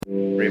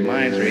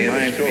reminds me of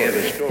a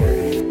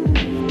story.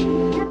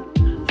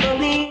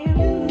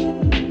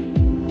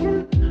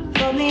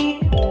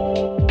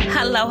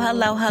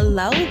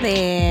 Hello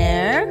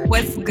there.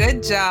 What's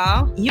good,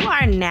 y'all? You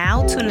are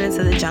now tuning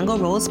into the Jungle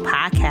Rose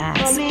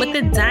podcast with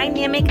the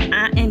dynamic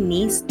aunt and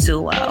niece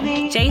duo,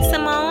 Jay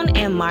Simone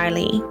and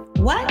Marley.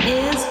 What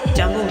is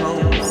Jungle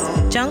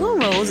Rose? Jungle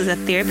Rose is a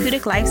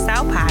therapeutic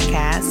lifestyle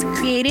podcast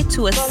created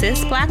to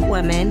assist Black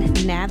women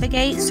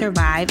navigate,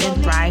 survive,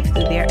 and thrive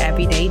through their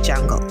everyday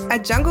jungle. A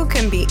jungle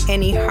can be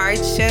any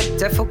hardship,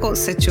 difficult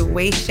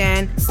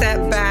situation,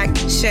 setback,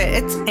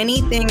 shit. It's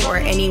anything or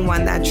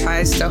anyone that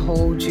tries to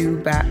hold you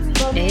back.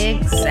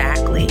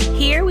 Exactly.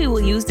 Here we will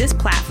use this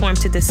platform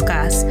to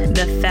discuss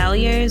the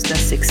failures, the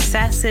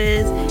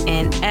successes,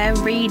 and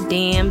every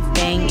damn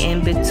thing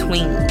in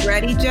between.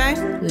 Ready, Jay?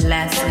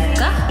 Let's go.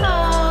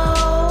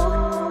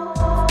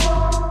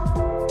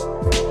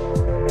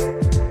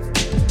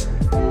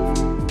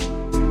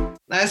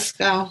 Let's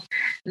go.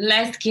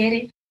 Let's get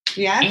it.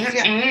 Yes.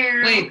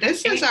 Yeah. Wait,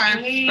 this is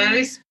our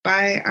first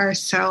by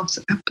ourselves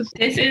episode.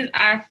 This is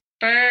our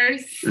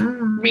first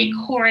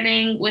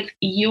recording with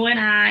you and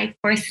I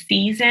for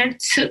season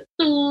 2.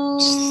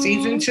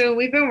 Season 2.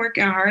 We've been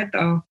working hard,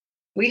 though.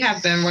 We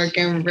have been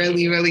working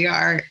really, really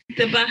hard.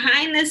 The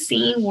behind the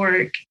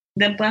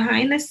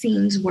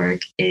scenes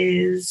work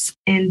is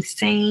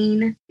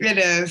insane. It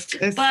is.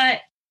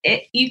 But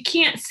you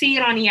can't see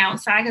it on the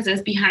outside because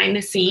it's behind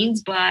the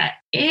scenes, but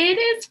it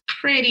is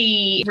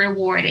pretty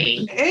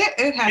rewarding.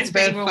 It has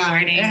been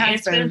fun. It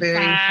has been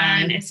very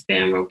fun. It's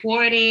been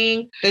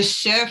rewarding. The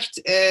shift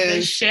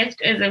is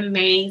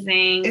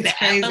amazing. It's the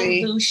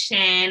crazy.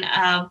 Evolution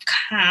of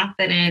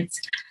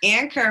confidence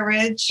and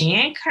courage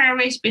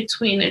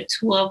between the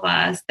two of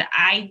us, the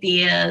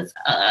ideas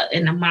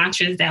and the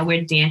mantras that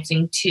we're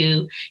dancing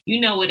to. You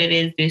know what it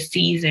is this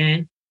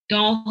season.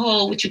 Don't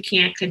hold what you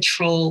can't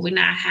control. We're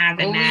not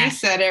having that. You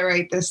said it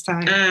right this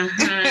time. And,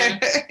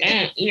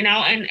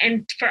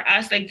 and for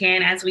us,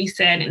 again, as we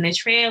said in the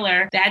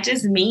trailer, that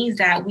just means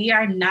that we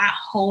are not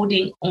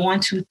holding on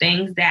to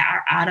things that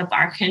are out of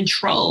our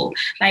control.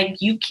 Like,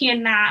 you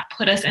cannot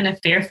put us in a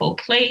fearful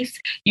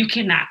place. You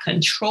cannot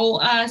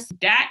control us.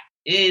 That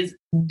is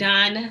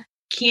done.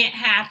 Can't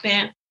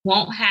happen.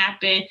 Won't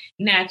happen.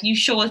 Now, if you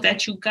show us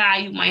that you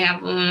got, you might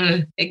have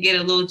it get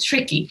a little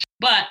tricky.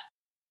 But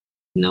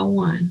no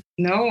one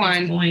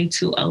is going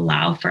to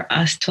allow for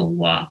us to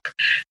walk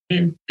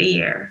in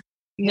fear.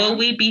 Yeah. Will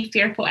we be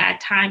fearful at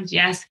times?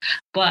 Yes,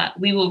 but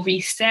we will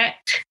reset.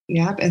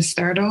 Yep, and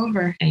start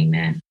over.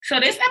 Amen.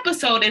 So this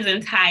episode is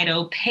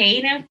entitled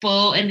Paid in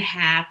Full and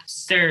Half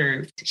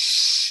Served.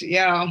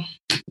 Yo.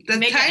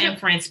 Make an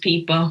inference,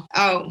 people.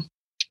 Oh.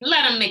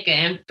 Let them make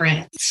an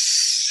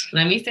inference.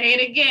 Let me say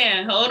it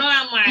again. Hold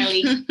on,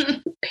 Marley.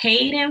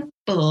 Paid in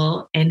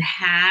full and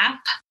half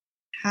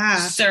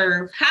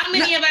serve. How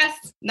many of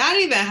us? Not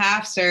even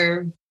half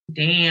serve.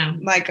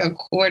 Damn. Like a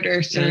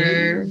quarter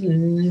serve.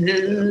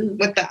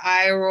 With the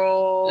eye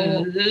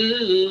roll.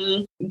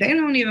 They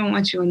don't even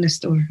want you in the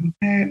store,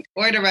 okay?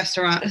 Or the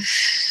restaurant.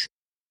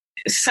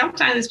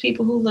 Sometimes it's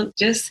people who look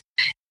just...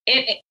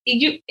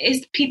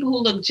 It's people who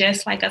look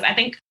just like us. I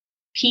think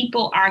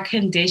people are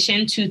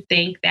conditioned to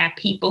think that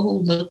people who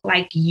look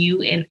like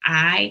you and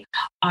I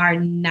are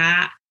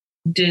not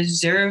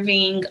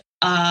deserving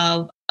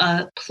of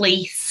a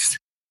place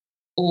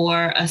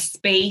or a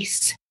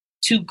space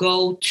to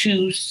go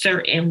to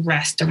certain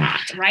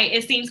restaurants, right?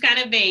 It seems kind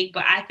of vague,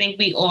 but I think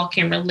we all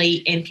can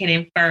relate and can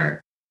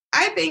infer.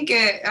 I think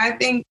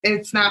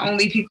it's not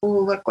only people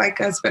who look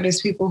like us, but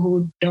it's people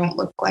who don't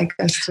look like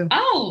us too.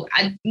 Oh,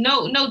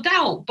 no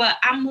doubt. But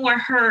I'm more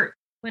hurt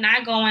when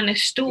I go in the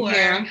store.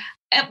 Yeah.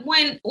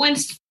 When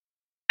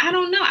I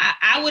don't know,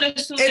 I would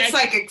assume it's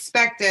like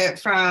expected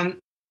from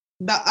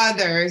the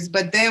others,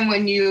 but then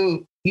when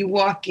you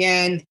walk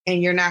in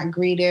and you're not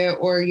greeted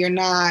or you're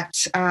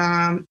not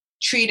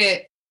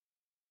treated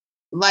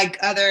like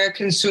other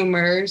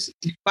consumers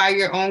by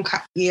your own,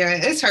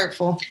 it's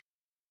hurtful.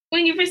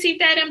 When you receive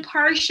that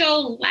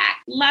impartial,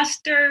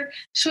 lackluster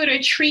sort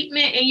of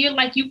treatment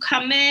and you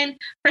come in,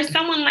 for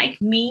someone like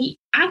me,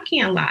 I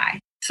can't lie.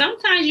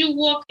 Sometimes you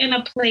walk in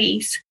a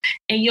place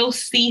and you'll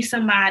see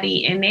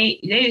somebody and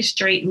they just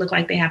straight look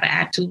like they have an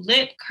attitude.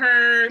 Lip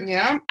curve,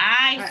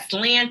 eye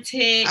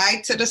slanted,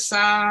 eye to the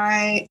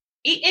side.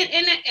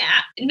 And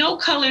no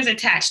colors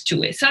attached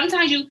to it.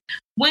 Sometimes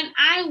when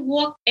I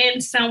walk in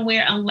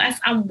somewhere, unless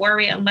I'm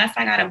worried, unless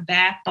I got a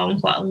bad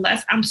phone call,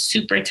 unless I'm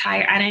super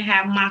tired, I didn't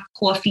have my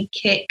coffee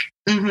kick,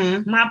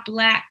 my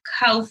black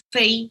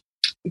coffee.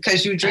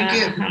 Because you drink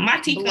it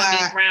my teeth black.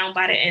 Gonna be brown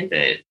by the end of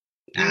it.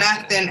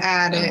 Nothing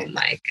added. Oh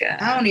my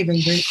God. I don't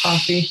even drink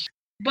coffee.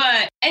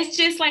 But it's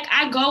just like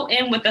I go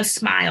in with a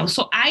smile.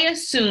 So I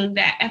assume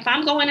that if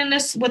I'm going in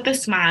this with a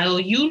smile,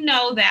 you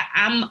know that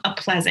I'm a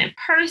pleasant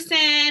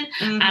person.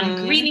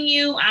 I'm greeting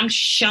you. I'm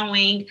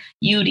showing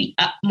you the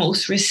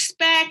utmost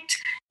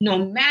respect.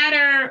 No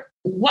matter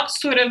what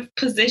sort of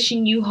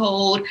position you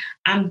hold,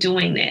 I'm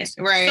doing this.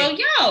 Right. So,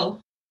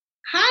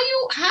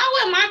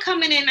 how am I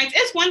coming in? Like,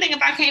 it's one thing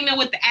if I came in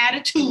with the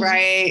attitude.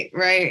 Right.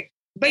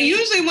 But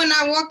usually when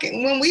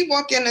we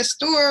walk in a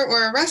store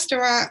or a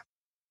restaurant,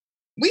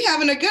 we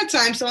having a good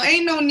time. So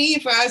ain't no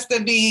need for us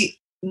to be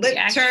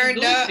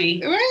turned up.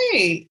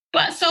 Right.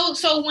 But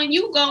so when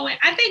you go in,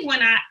 I think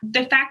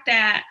the fact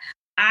that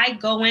I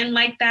go in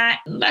like that,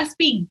 let's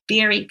be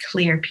very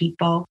clear,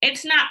 people.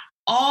 It's not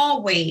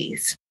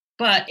always,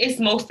 but it's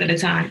most of the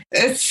time.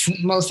 It's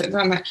most of the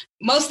time.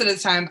 Most of the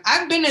time.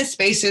 I've been in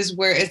spaces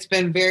where it's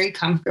been very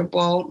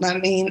comfortable.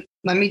 Let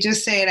me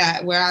just say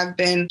that, where I've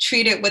been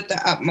treated with the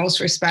utmost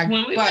respect.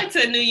 When we went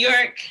to New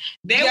York,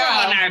 they were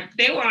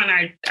on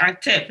our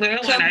tip. We were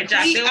on our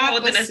job. They were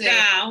holding us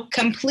down.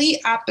 Complete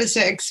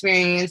opposite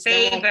experience.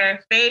 Favor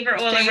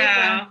all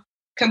around.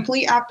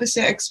 Complete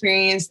opposite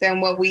experience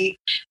than what we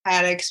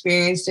had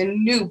experienced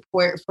in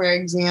Newport, for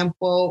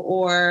example,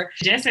 or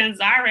just in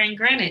Zara and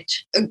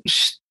Greenwich.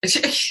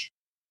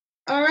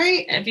 All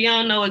right. If you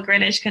don't know what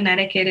Greenwich,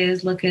 Connecticut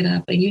is, look it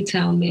up and you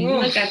tell me. You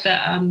look at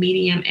the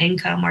medium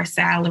income or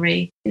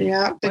salary.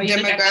 Yeah, the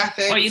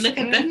demographics. Or you look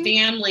at the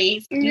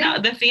families,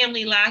 the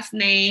family last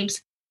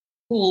names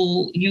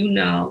who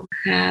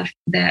have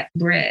that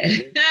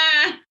bread.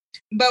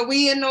 But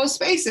we in those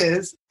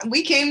spaces.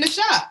 We came to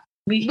shop.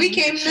 We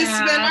came to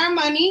spend our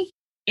money.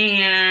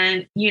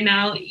 And,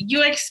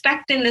 you're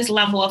expecting this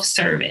level of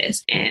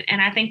service.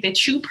 And I think the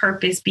true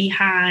purpose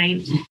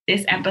behind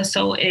this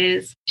episode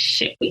is,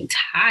 shit, we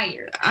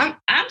tired. I'm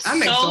so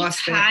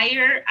exhausted.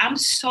 Tired. I'm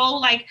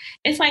so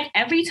it's like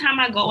every time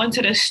I go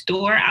into the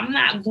store, I'm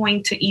not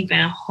going to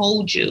even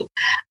hold you.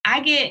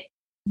 I get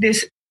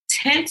this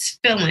tense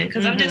feeling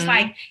because I'm just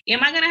like,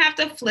 am I going to have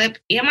to flip?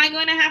 Am I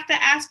going to have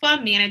to ask for a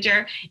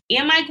manager?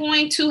 Am I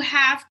going to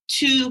have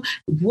to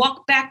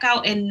walk back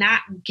out and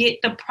not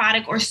get the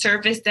product or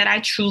service that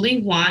I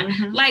truly want?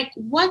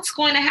 What's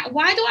going to happen?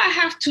 Why do I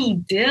have to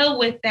deal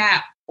with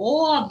that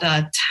all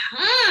the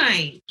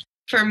time?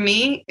 For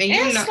me,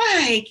 and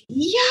I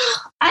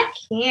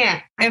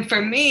can't. And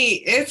for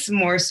me, it's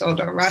more so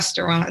the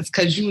restaurants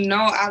because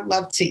I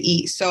love to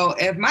eat. So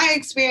if my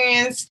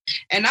experience,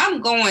 and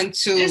I'm going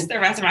to it's the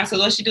restaurant,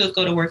 so all she do is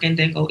go to work and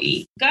then go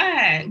eat. Go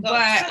ahead.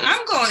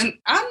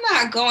 I'm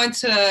not going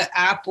to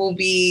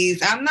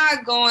Applebee's. I'm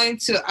not going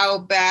to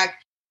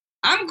Outback.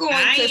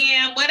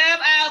 What up,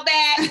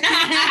 Outback?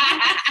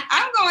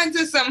 I'm going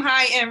to some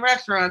high-end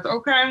restaurants,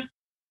 okay?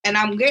 And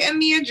I'm getting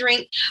me a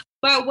drink.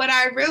 But what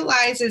I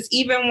realize is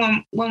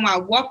even when I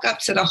walk up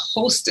to the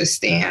hostess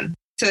stand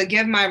to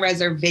give my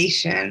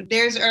reservation,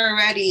 there's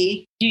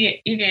already... You're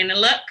getting a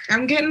look?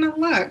 I'm getting a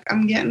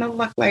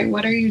look. Like,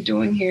 what are you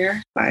doing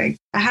here? Like,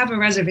 I have a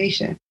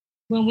reservation.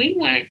 When we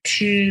went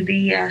to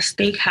the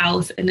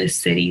steakhouse in the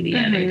city the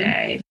other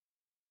day,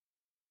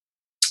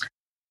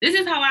 this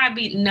is how I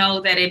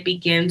know that it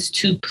begins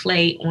to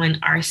play on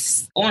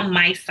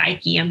my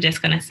psyche. I'm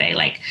just going to say,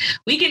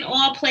 we can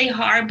all play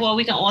hardball.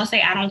 We can all say,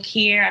 I don't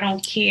care.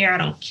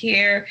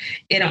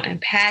 It don't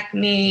impact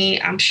me.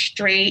 I'm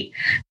straight.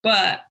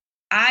 But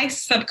I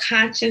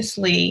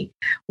subconsciously,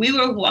 we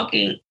were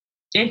walking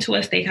into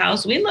a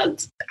steakhouse. We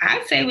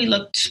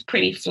looked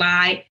pretty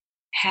fly.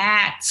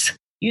 Hats,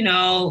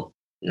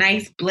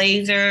 nice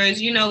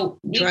blazers,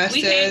 dresses.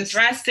 We had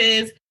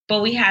dresses,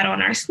 but we had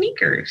on our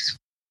sneakers.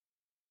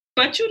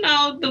 But,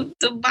 the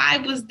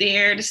vibe was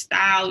there, the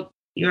style,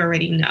 you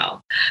already know.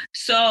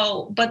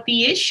 So, but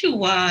the issue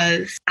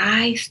was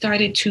I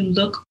started to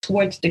look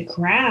towards the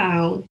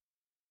ground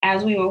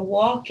as we were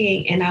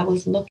walking, and I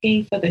was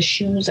looking for the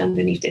shoes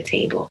underneath the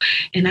table.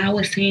 And I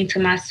was saying to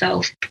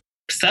myself,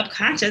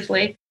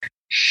 subconsciously,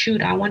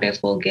 shoot, I wonder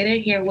if we'll get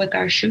in here with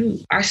our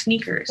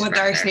sneakers. With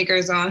our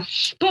sneakers on.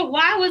 But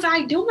why was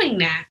I doing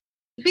that?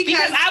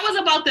 Because I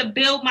was about to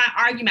build my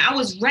argument. I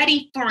was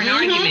ready for an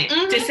argument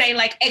to say,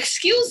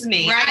 excuse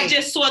me, I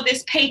just saw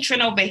this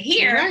patron over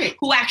here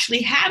who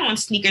actually had on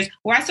sneakers,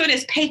 or I saw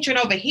this patron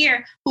over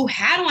here who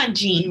had on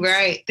jeans.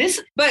 Right.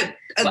 But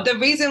the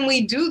reason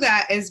we do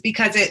that is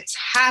because it's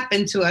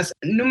happened to us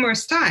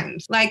numerous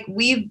times.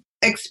 We've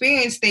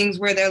experienced things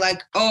where they're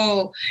like,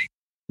 oh,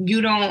 you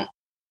don't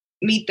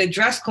meet the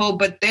dress code,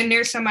 but then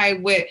there's somebody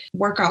with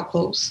workout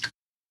clothes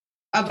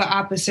of the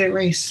opposite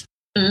race.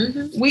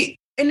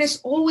 And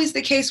it's always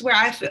the case where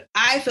I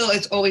feel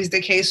it's always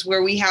the case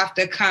where we have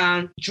to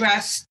come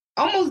dressed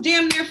almost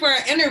damn near for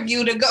an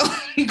interview to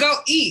go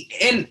eat.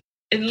 And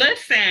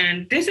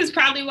listen, this is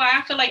probably why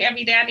I feel like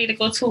every day I need to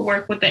go to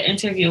work with the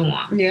interview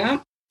on.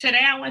 Yeah.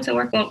 Today I went to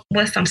work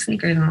with some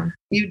sneakers on.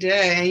 You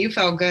did, and you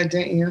felt good,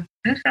 didn't you?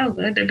 It felt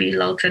good to be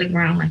low to the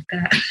ground like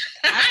that.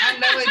 I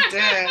know it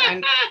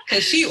did,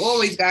 because she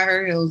always got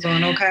her heels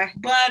on, okay?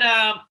 But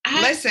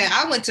listen,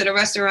 I went to the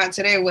restaurant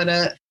today with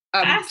a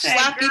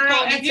sloppy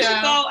ponytail. If you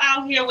go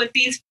out here with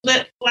these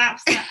flip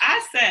flops,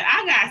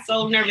 I got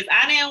so nervous.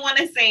 I didn't want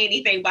to say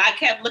anything, but I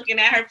kept looking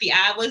at her feet.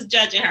 I was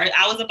judging her.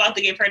 I was about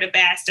to give her the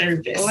bad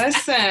service.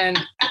 Listen,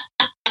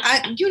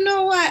 you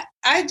know what?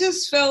 I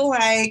just feel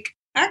like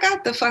I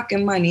got the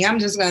fucking money. I'm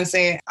just gonna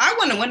say it.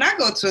 When I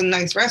go to a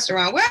nice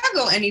restaurant, where I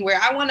go anywhere,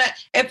 I wanna,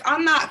 if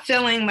I'm not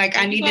feeling like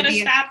I need to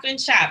be Stop and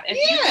Shop, if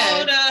you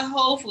go to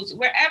Whole Foods,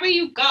 wherever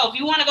you go, if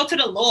you want to go to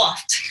the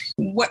Loft,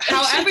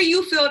 however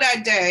you feel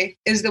that day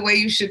is the way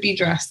you should be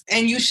dressed,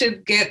 and you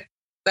should get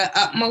the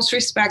utmost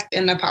respect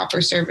and the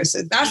proper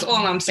services. That's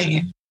all I'm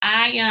saying.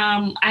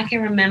 I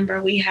can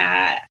remember we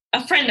had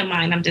a friend of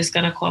mine. I'm just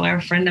gonna call her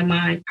a friend of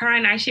mine. Her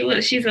and I, she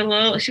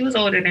was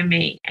older than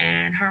me,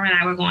 and her and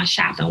I were going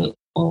shopping. We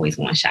always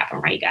going shopping,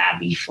 right? Gotta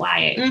be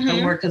fly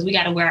to work because we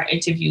gotta wear our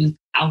interview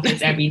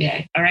outfits every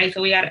day. All right,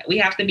 so we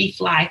have to be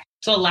fly.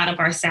 So a lot of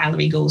our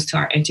salary goes to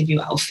our interview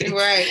outfits.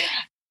 Right.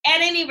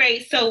 At any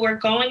rate, so we're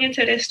going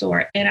into this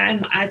store,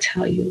 and I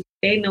tell you,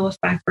 they know us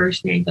by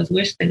first name because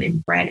we're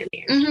spending bread in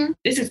there. Mm-hmm.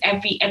 This is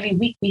every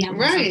week we have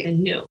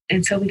something new.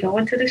 And so we go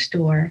into the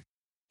store,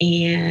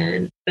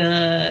 and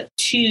the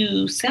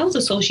two sales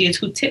associates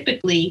who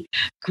typically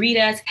greet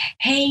us,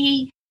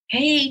 hey,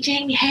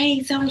 Jamie,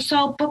 hey,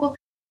 so-and-so, blah, blah.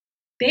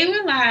 They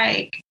were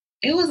like,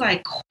 it was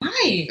like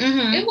quiet.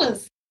 Mm-hmm. It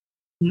was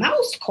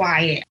mouse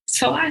quiet.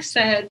 So I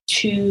said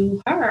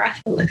to her, I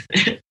said,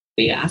 listen,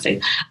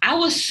 Beyonce, I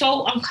was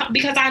so uncomfortable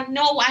because I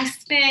know I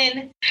spend,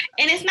 and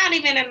it's not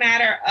even a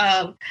matter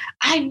of,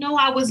 I know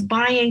I was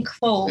buying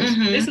clothes.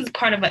 Mm-hmm. This is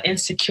part of an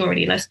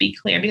insecurity, let's be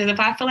clear. Because if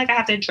I feel like I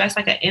have to dress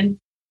like I'm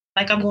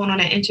going on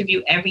an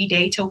interview every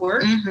day to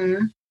work.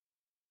 Mm-hmm.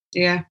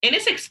 Yeah. And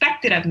it's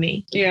expected of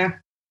me. Yeah.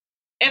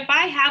 If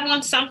I have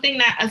on something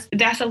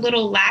that's a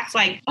little lax,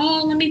 like,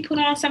 oh, let me put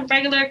on some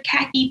regular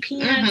khaki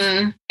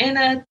pants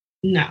and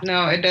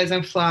no, it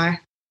doesn't fly.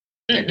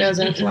 It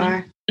doesn't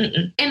fly.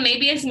 And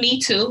maybe it's me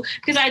too,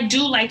 because I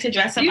do like to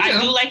dress up. I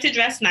do like to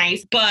dress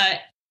nice, but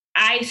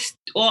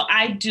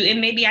I do,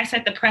 and maybe I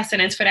set the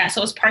precedence for that.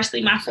 So it's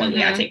partially my fault.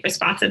 I take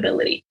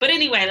responsibility. But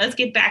anyway, let's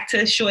get back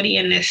to Shorty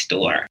in this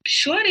store.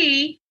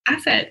 Shorty, I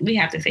said, we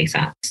have to say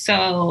something.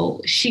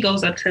 So she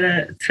goes up to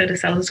the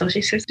sales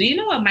associate. She says, do you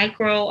know what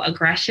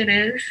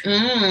microaggression is?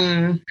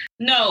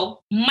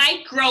 No,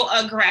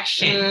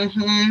 microaggression.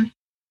 Mm-hmm.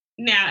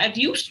 Now, if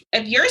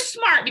you're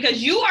smart,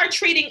 because you are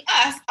treating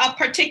us a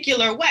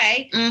particular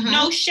way,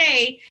 no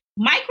shade,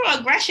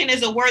 microaggression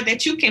is a word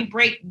that you can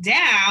break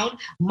down,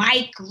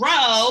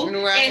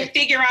 and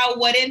figure out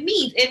what it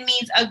means. It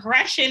means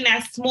aggression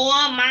that's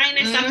small,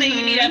 minor, something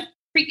you need a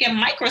freaking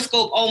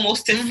microscope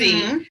almost to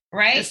see,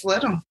 right? It's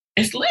little.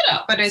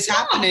 But it's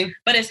happening.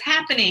 But it's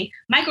happening.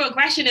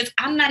 Microaggression is,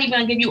 I'm not even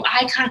going to give you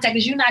eye contact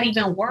because you're not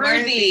even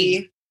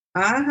worthy.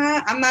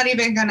 I'm not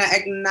even going to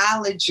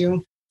acknowledge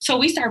you. So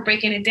we start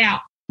breaking it down.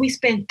 We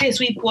spent this,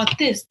 we bought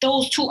this,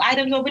 those 2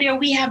 items over there.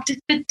 We have this.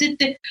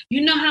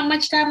 You know how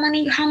much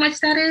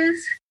that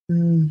is?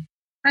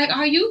 Like,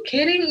 are you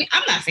kidding me?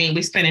 I'm not saying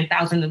we're spending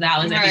thousands of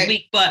dollars every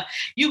week, but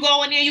you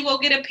go in there, you go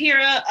get a pair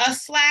of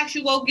slacks,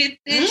 you go get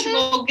this, you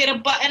go get a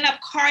button-up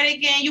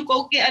cardigan, you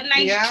go get a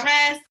nice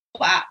dress,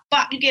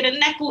 you get a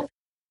necklace.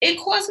 It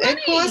costs money.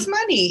 It costs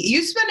money.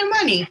 You spending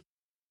money.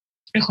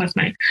 It costs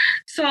money.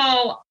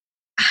 So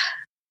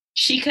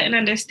she couldn't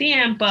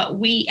understand, but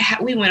we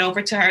went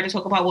over to her to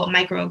talk about what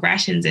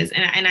microaggressions is.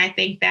 And I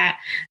think that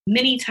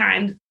many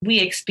times we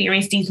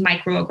experience these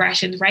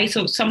microaggressions, right?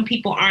 So some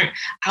people aren't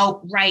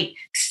outright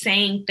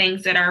saying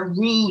things that are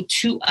rude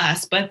to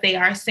us, but they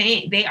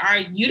are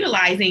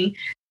utilizing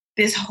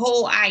this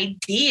whole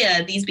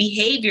idea, these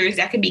behaviors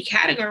that can be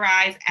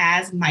categorized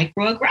as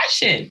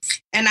microaggressions.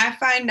 And I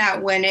find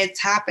that when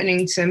it's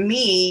happening to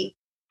me,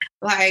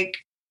 like,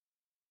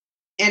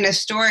 in a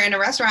store, in a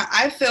restaurant,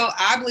 I feel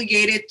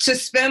obligated to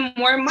spend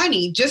more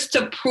money just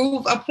to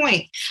prove a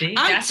point. See,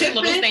 that's the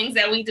little things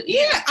that we do.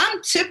 Yeah,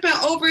 I'm tipping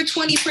over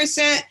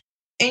 20%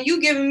 and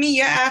you giving me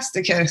your ass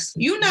to kiss.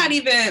 You not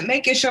even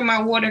making sure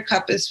my water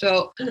cup is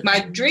filled. My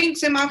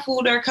drinks and my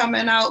food are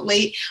coming out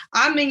late.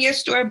 I'm in your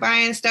store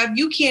buying stuff.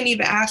 You can't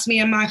even ask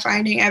me, am I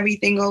finding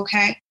everything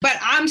okay? But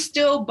I'm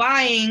still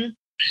buying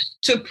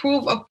to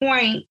prove a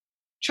point,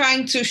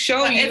 trying to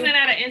show you. Isn't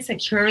that an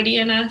insecurity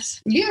in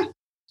us? Yeah,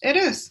 it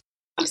is.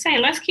 I'm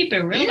saying, let's keep it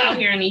real out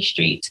here in these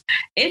streets.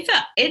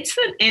 It's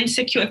an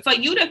insecure for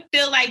you to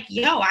feel like,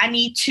 yo, I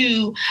need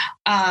to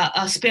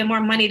spend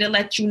more money to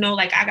let you know,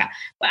 like I got.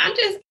 But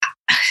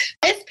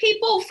it's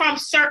people from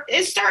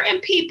certain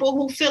people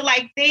who feel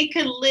like they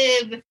could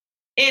live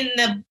in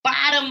the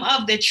bottom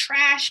of the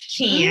trash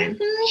can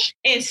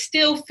and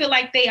still feel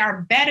like they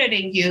are better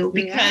than you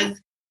because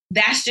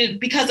that's just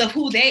because of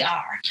who they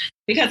are,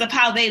 because of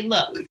how they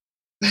look.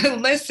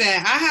 Listen,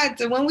 I had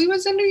to, when we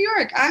was in New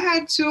York,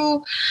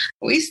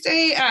 we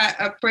stayed at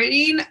a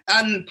pretty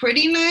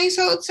nice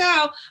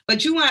hotel,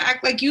 but you want to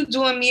act like you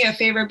doing me a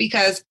favor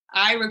because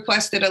I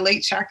requested a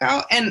late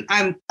checkout and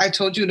I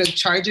told you to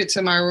charge it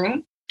to my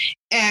room.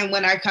 And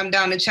when I come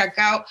down to check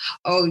out,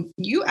 oh,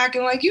 you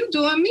acting like you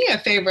doing me a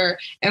favor.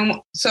 And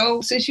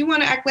so since you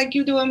want to act like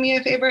you doing me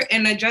a favor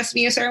and address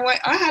me a certain way,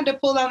 I had to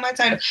pull out my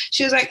title.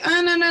 She was like,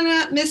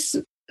 oh,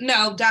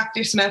 no,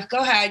 Dr. Smith,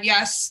 go ahead.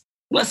 Yes.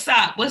 What's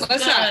up? What's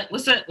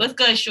good? What's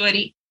good,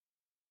 Shorty?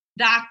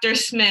 Dr.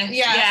 Smith.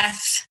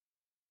 Yes.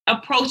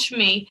 approach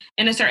me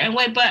in a certain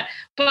way. But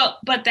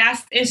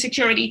that's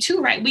insecurity too,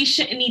 right? We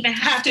shouldn't even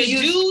have to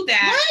do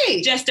that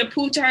just to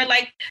prove to her,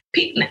 like,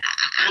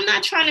 I'm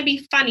not trying to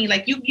be funny.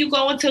 Like, you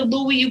go into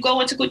Louis, you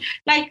go into,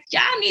 like,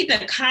 y'all need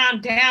to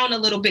calm down a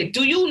little bit.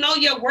 Do you know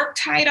your work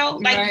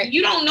title? Like,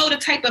 you don't know the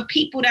type of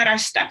people that are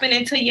stepping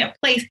into your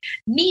place.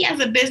 Me as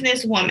a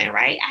businesswoman,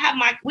 right?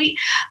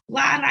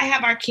 La and I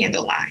have our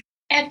candle line.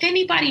 If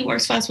anybody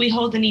works for us, we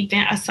hold an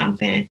event or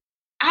something.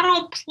 I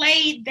don't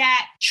play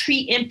that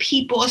treating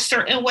people a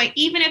certain way.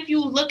 Even if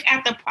you look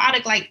at the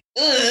product like,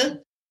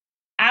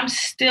 I'm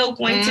still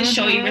going to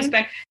show you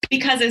respect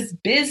because it's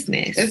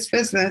business. It's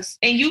business.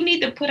 And you need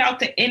to put out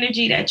the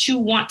energy that you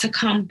want to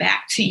come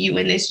back to you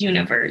in this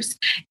universe.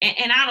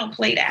 And I don't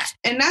play that.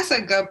 And that's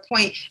a good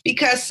point,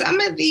 because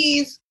some of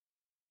these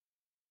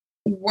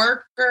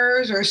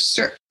workers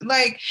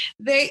like,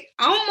 they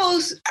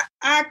almost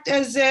act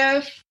as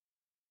if,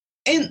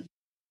 and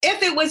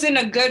if it was in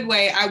a good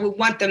way, I would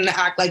want them to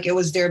act like it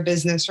was their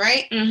business,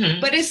 right? Mm-hmm.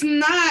 But it's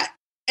not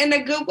in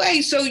a good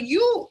way. So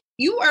you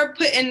are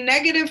putting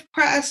negative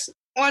press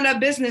on a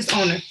business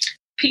owner.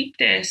 Peep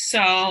this.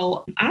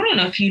 So I don't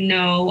know if you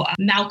know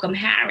Malcolm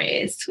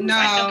Harris, who's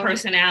like a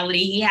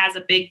personality. He has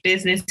a big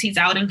business. He's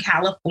out in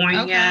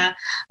California. Okay.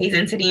 He's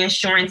into the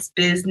insurance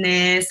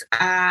business.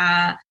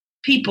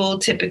 People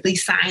typically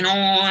sign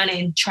on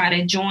and try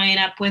to join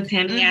up with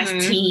him. He has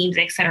teams,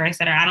 et cetera, et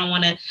cetera. I don't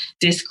want to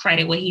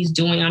discredit what he's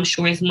doing. I'm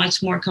sure it's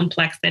much more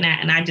complex than that.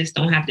 And I just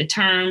don't have the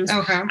terms.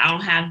 Okay. I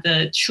don't have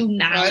the true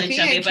knowledge of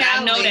it. But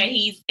I know that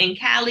he's in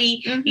Cali.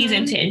 He's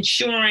into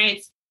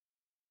insurance.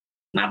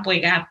 My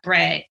boy got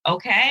bread.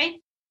 Okay.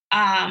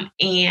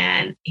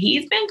 And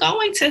he's been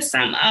going to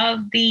some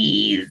of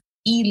these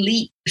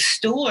elite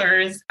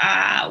stores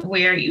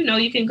where, you know,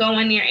 you can go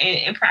in there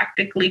and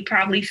practically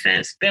probably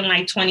spend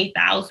like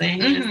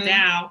 $20,000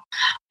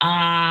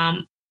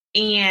 down.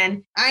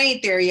 And I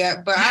ain't there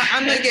yet, but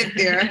I'm gonna get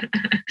there.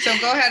 So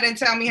go ahead and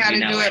tell me how to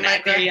do it.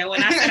 Like there yet.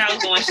 When I said I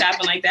was going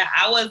shopping like that,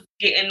 I was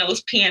getting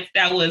those pants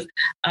that was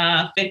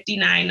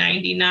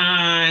 $59.99,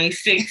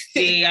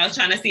 $60. I was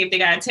trying to see if they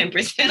got a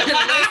 10%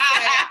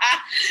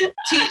 off.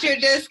 Teacher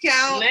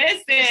discount.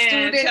 Listen,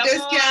 student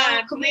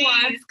discount. Come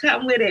on,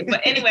 come with it. But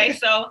anyway,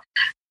 so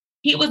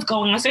he was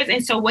going on stores,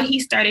 and so what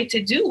he started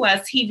to do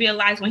was he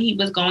realized when he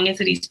was going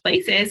into these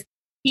places,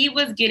 he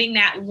was getting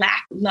that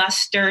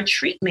lackluster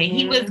treatment.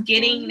 He was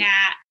getting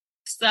that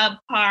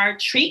subpar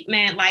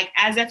treatment, like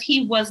as if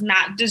he was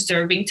not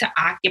deserving to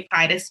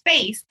occupy the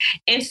space.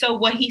 And so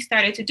what he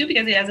started to do,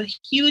 because he has a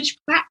huge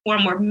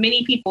platform where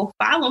many people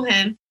follow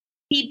him,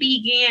 he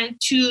began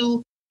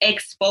to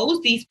expose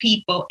these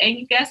people.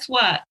 And guess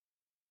what?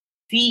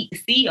 The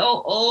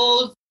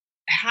COOs,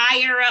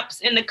 higher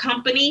ups in the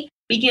company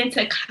begin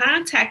to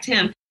contact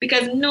him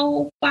because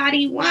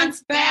nobody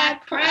wants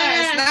bad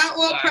press. Not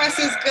all press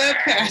is good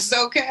press,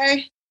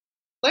 okay?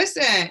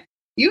 Listen,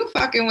 you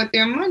fucking with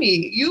their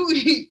money.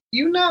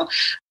 You know,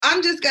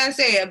 I'm just gonna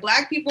say it.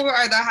 Black people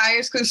are the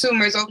highest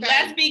consumers, okay?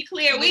 Let's be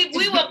clear. We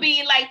will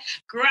be like,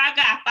 girl, I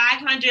got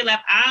 500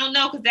 left. I don't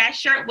know, because that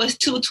shirt was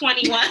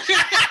 $221. You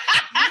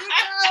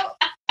know?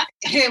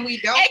 And we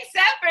don't.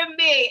 Except for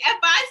me. If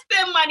I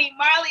spend money,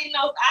 Marley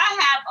knows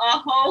I have a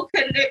whole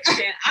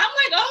connection. I'm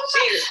like,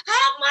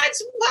 how much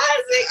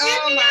was it?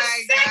 Oh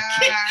my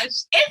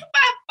gosh. It's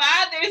my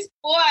father's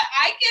boy.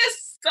 I get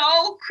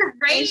so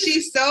crazy. And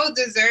she's so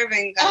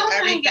deserving of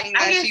everything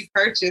that she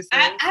purchases.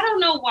 I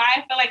don't know why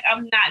I feel like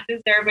I'm not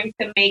deserving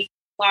to make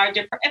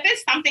larger. If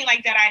it's something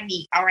like that I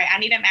need, all right, I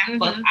need a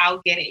MacBook,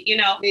 I'll get it. You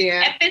know,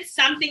 if it's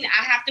something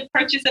I have to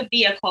purchase a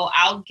vehicle,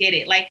 I'll get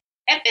it. Like,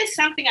 if it's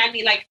something I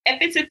need, like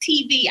if it's a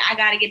TV, I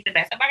got to get the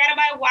best. If I got to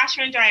buy a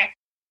washer and dryer,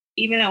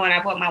 even though when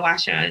I bought my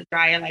washer and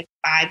dryer like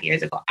 5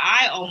 years ago,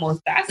 I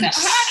almost died. I said,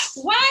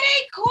 why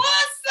they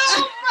cost so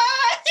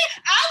much?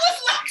 I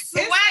was like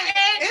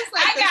sweating. It's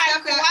like I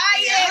got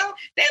quiet.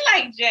 They're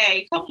like,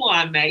 Jay, come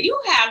on, man. You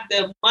have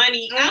the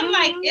money. I'm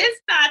like,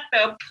 it's not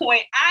the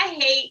point. I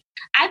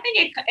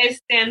think it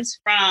stems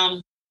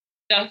from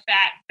the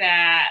fact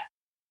that,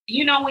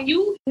 you know, when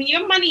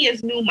your money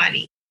is new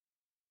money,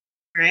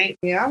 right?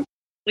 Yeah.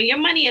 When your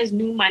money is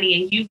new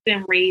money and you've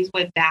been raised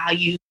with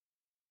values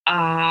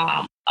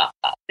that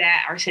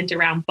are centered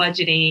around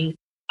budgeting,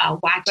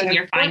 watching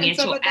your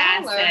financial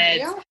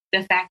assets,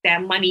 the fact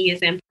that money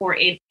is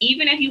important,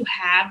 even if you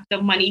have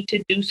the money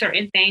to do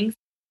certain things,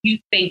 you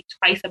think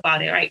twice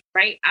about it,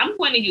 right? I'm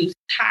going to use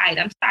Tide.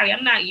 I'm sorry,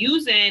 I'm not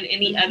using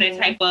any other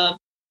type of,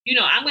 you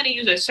know, I'm going to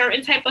use a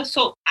certain type of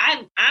soap.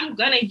 I'm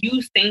going to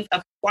use things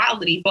of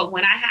quality, but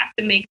when I have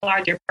to make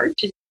larger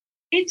purchases,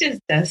 it just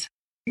does.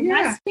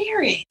 My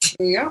spirit.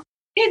 Yeah.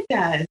 It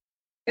does.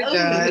 It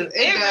does.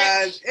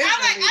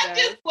 I'm like, I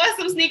just bought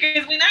some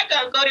sneakers. We're not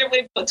going to go there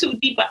with for too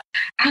deep, but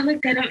I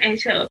looked at them and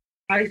so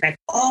I was like,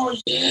 oh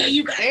yeah,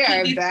 you got they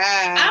are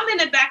bad. I'm in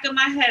the back of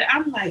my head.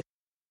 I'm like,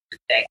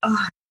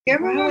 give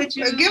them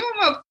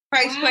a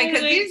price point,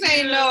 because these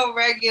ain't no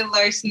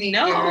regular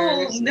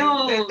sneakers.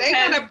 No. They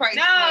got a price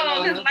point.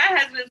 No, because my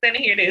husband's going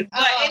to hear this.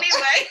 But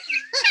anyway.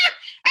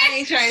 I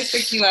ain't trying to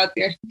stick you out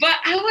there. But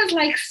I was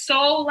like,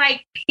 so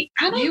like,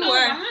 I don't know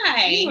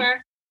why. You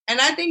were. And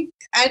I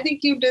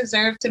think you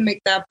deserve to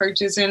make that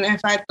purchase. And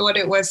if I thought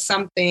it was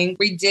something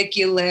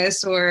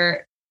ridiculous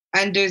or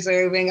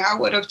undeserving, I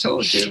would have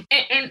told you.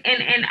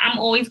 And I'm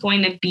always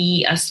going to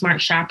be a smart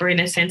shopper in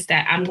the sense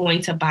that I'm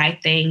going to buy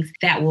things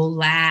that will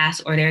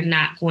last, or they're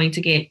not going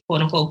to get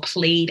quote unquote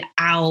played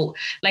out.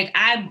 Like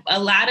a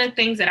lot of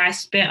things that I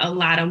spent a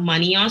lot of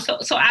money on. So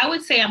I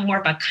would say I'm more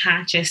of a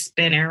conscious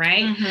spender,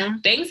 right? Mm-hmm.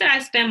 Things that I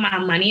spend my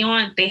money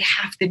on, they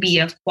have to be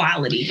of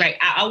quality, right?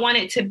 I want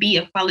it to be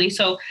of quality.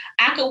 So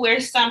I could wear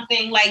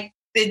something like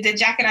the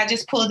jacket I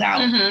just pulled out.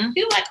 Mm-hmm.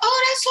 You're like,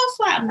 oh, that's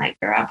so flat. I'm like,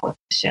 girl, I bought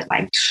this shit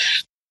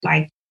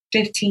like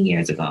 15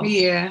 years ago.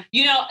 Yeah.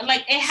 You know,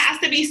 like it has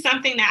to be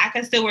something that I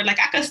can still wear. Like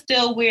I could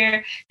still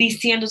wear these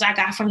sandals I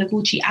got from the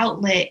Gucci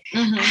outlet.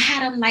 Mm-hmm. I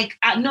had them like,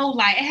 no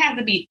lie,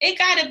 it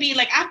gotta be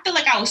like, I feel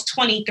like I was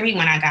 23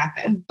 when I got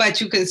them. But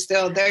you could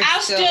still,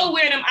 I'll still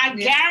wear them. I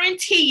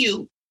guarantee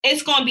you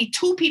it's going to be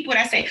two people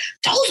that say,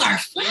 those are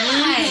fly.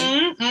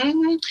 Mm-hmm,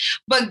 mm-hmm.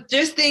 But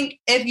just think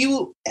if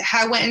you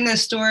had went in the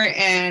store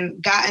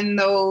and gotten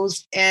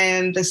those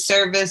and the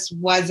service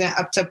wasn't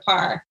up to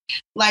par,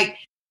 like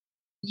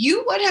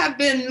you would have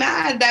been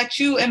mad that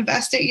you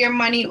invested your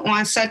money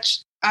on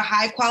such a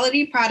high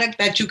quality product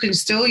that you can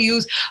still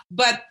use,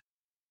 but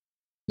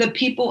the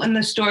people in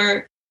the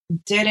store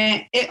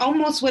didn't. It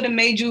almost would have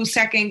made you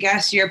second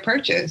guess your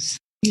purchase.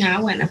 No, I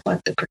wouldn't have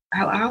bought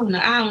I don't know.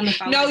 I don't know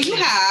if I No, you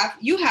have.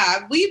 You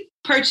have. We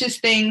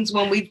purchased things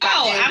when we've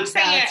I'm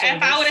saying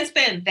if I would have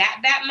spent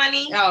that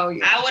money,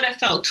 I would have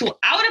felt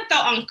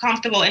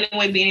uncomfortable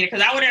anyway being here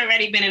because I would have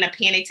already been in a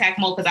panic attack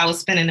mode because I was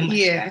spending the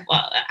money. Yeah.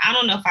 Well, I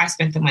don't know if I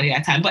spent the money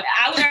that time, but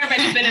I would have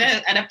already been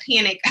in a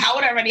panic. I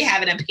would already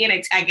having a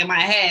panic attack in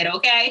my head,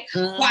 okay?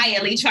 Mm-hmm.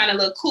 Quietly trying to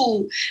look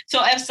cool. So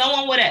if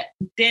someone would have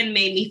then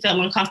made me feel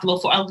uncomfortable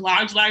for a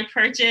large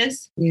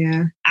purchase,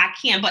 I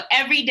can't. But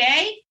every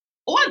day,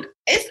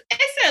 it's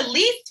at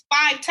least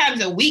 5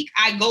 times a week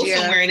I go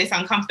somewhere and it's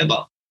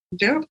uncomfortable.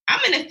 Yeah.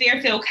 I'm in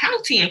Fairfield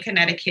County in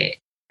Connecticut,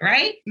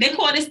 right? They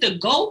call this the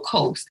Gold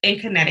Coast in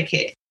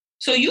Connecticut.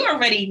 So you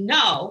already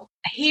know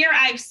here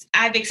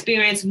I've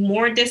experienced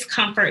more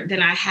discomfort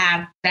than I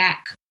have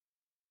back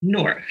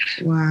north.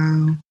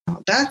 Wow.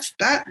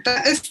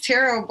 That is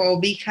terrible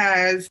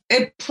because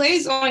it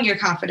plays on your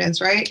confidence,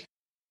 right?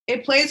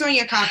 It plays on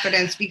your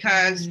confidence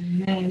because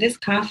this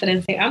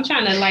confidence thing, I'm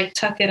trying to like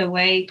tuck it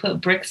away,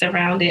 put bricks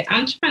around it.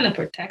 I'm trying to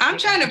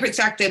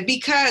protect it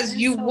because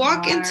you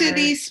walk into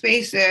these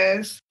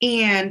spaces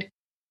and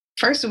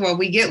first of all,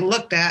 we get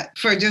looked at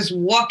for just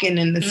walking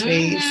in the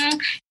space.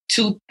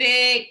 Too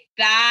thick,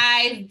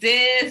 thighs,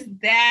 this,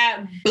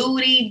 that,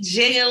 booty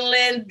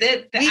jiggling.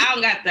 I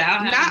don't got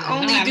that. Not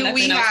only do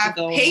we have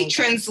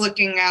patrons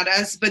looking at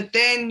us, but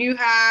then you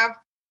have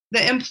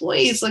the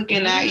employees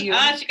looking at you.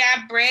 Oh, she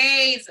got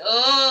braids.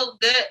 Oh,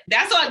 good.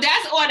 That's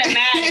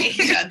automatic.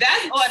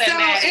 That's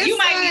automatic. So you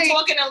might be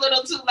talking a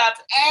little too loud.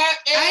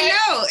 I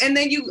know. And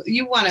then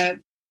you want to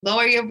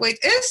lower your voice.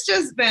 It's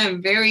just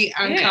been very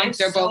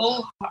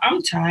uncomfortable. So,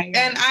 I'm tired.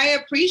 And I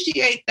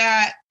appreciate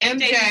that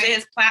MJ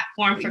his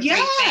platform for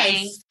great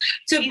things.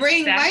 To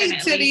bring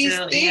light to these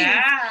things.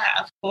 Yeah,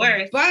 of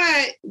course.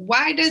 But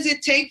why does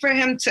it take for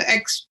him to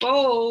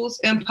expose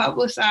and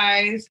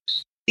publicize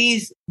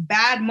these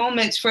bad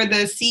moments for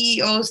the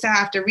CEOs to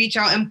have to reach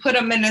out and put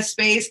him in a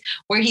space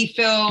where he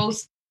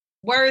feels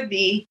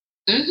worthy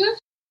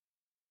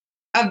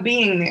of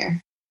being there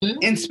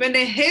and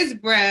spending his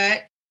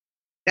bread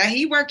that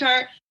he worked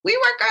hard. We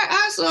work our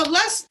ass off.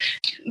 Less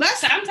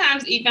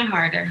sometimes even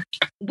harder.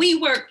 We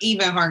work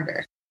even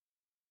harder.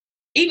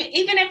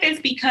 Even if it's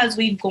because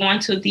we've gone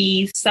to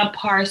these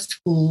subpar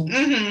schools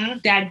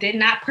that did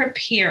not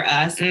prepare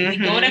us. We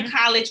go to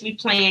college, we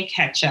playing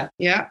catch up.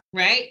 Yeah.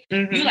 Right?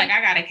 You like,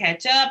 I gotta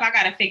catch up, I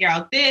gotta figure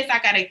out this,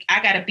 I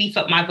gotta beef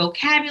up my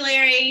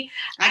vocabulary.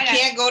 I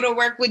can't go to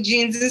work with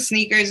jeans and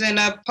sneakers and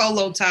a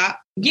polo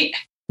top. Yeah.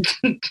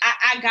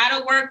 I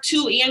gotta work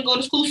too and go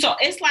to school. So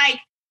it's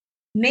like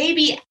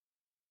maybe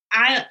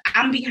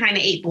I'm behind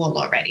the 8 ball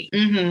already,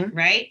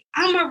 right?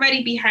 I'm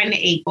already behind the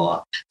 8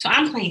 ball. So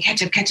I'm playing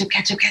catch up,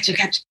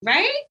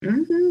 right?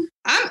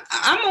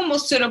 I'm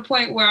almost to the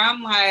point where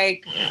I'm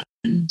like,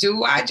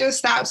 do I just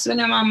stop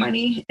spending my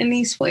money in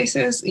these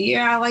places?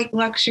 Yeah, I like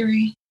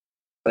luxury,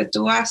 but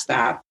do I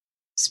stop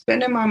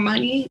spending my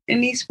money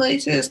in these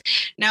places?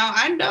 Now,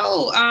 I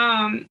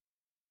know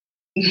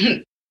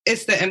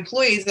it's the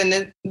employees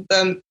and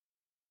the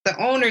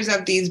owners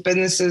of these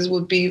businesses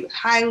would be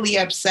highly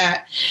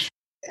upset.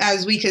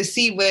 As we could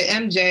see with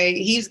MJ,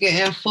 he's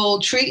getting full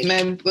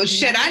treatment. But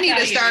shit, I need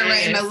to start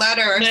writing a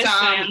letter or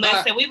something.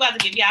 Listen, we about to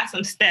give y'all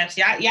some steps.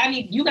 You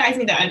guys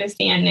need to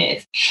understand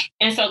this.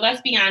 And so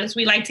let's be honest,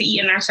 we like to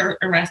eat in our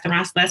certain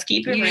restaurants. Let's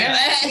keep it real.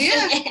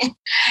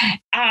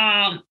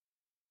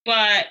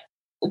 But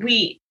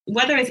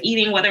whether it's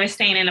eating, whether it's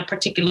staying in a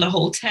particular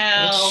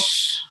hotel,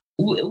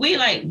 we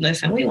like,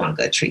 listen, we want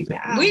good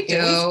treatment. We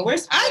do. We're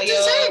spoiled. I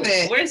deserve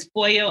it. We're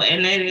spoiled,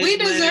 and we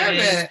deserve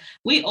it.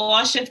 We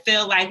all should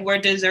feel like we're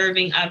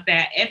deserving of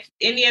that. If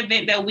in the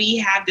event that we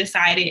have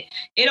decided,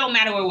 it don't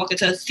matter, we're walking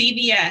to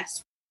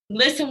CVS.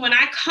 Listen, when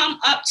I come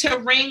up to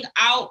ring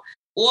out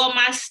all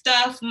my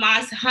stuff,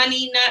 my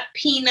honey nut,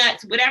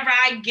 peanuts, whatever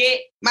I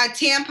get, my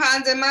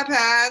tampons and my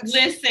pads.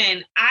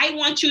 Listen, I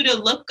want you to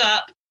look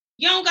up.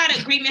 You don't got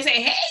to greet me and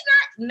say, hey,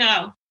 girl.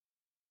 No.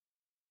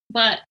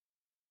 But,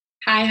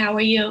 hi, how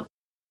are you?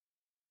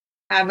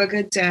 Have a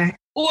good day.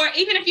 Or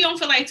even if you don't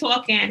feel like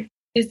talking,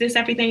 is this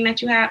everything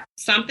that you have?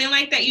 Something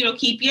like that.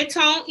 Keep your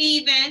tone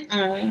even.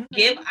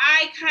 Give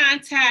eye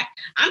contact.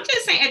 I'm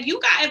just saying,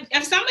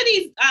 if some of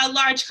these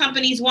large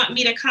companies want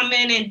me to come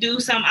in and do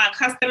some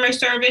customer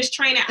service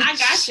training, I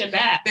got your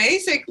back.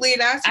 Basically,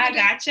 I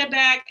got your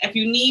back. If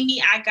you need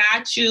me, I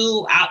got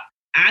you.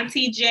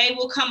 Auntie J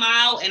will come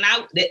out, and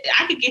I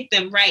could get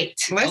them right.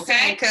 Listen,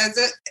 because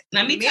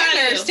let me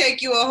tell you,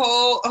 take you a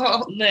whole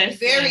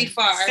very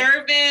far.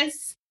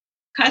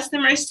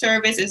 Customer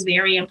service is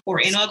very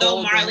important.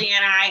 Although Marley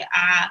and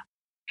I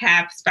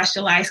have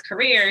specialized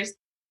careers,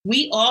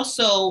 we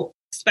also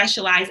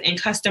specialize in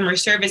customer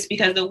service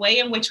because the way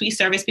in which we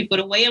service people,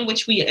 the way in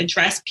which we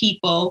address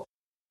people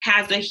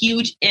has a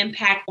huge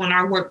impact on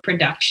our work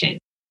production.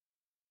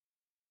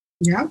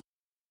 Yeah.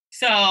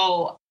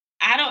 So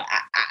I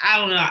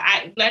don't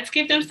know. Let's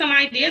give them some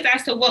ideas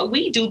as to what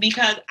we do,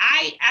 because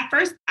at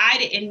first I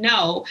didn't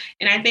know.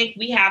 And I think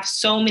we have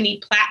so many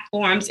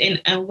platforms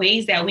and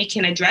ways that we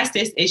can address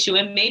this issue.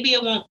 And maybe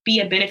it won't be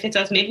a benefit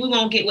to us. Maybe we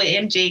won't get what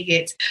MJ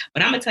gets.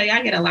 But I'm going to tell you,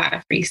 I get a lot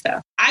of free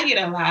stuff.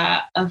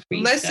 Stuff.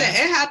 Listen,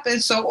 it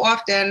happens so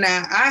often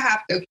that I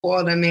have to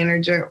call the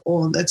manager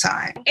all the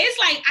time. It's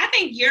like, I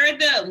think you're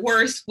the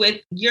worst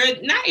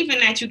not even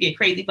that you get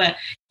crazy, but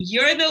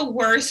you're the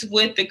worst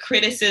with the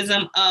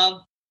criticism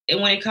of, and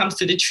when it comes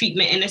to the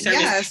treatment and the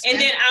service. Yes. And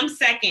then I'm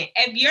second.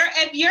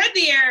 If you're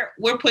there,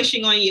 we're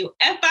pushing on you.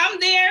 If I'm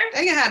there,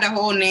 they had a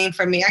whole name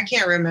for me. I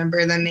can't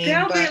remember the name.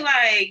 They'll be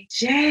like,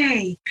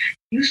 Jay,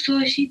 you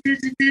saw she did.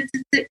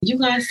 You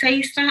gonna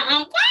say something? Why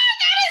I gotta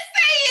say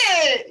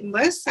it?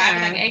 Listen.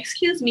 I'm like,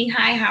 excuse me,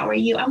 hi, how are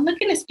you? I'm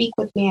looking to speak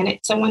with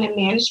someone in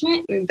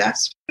management.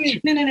 That's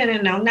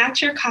no,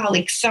 not your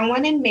colleague,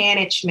 someone in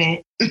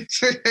management.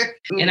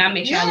 And I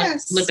make sure I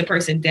look the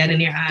person dead in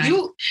their eyes.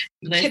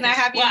 Can I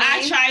have your name?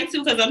 I try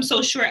to, because I'm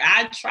so sure.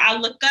 I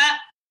look up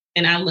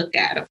and I look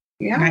at them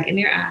right in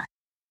their eye.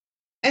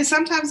 And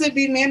sometimes it'd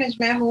be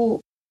management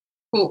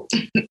who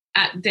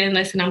then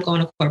listen, I'm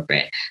going to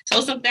corporate.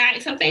 So some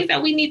things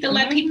that we need to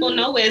let people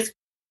know is,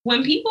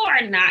 when people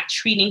are not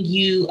treating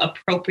you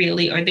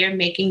appropriately or they're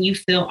making you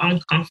feel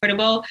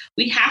uncomfortable,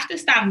 we have to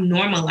stop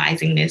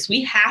normalizing this.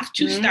 We have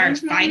to start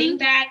fighting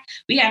back.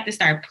 We have to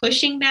start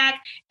pushing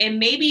back. And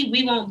maybe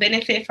we won't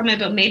benefit from it,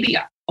 but maybe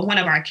one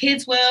of our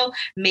kids will.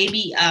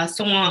 Maybe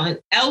someone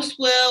else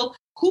will.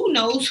 Who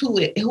knows who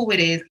it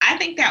is? I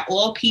think that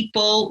all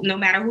people, no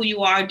matter who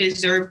you are,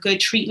 deserve good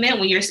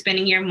treatment when you're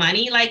spending your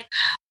money. Like,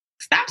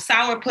 stop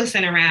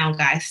sourpussing around,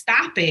 guys.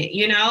 Stop it,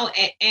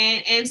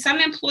 And some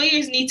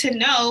employers need to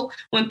know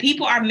when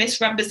people are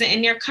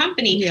misrepresenting their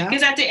company.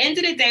 Because at the end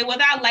of the day,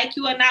 whether I like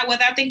you or not,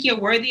 whether I think you're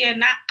worthy or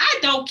not, I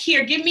don't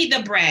care. Give me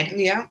the bread.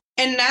 Yeah.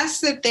 And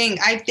that's the thing.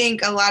 I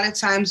think a lot of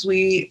times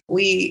we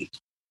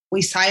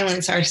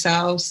silence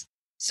ourselves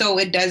so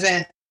it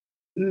doesn't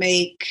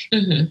make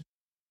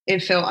it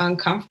feel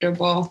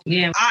uncomfortable.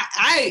 Yeah.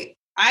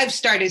 I've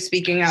started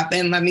speaking up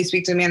and let me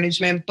speak to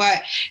management,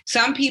 but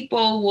some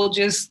people will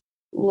just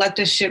let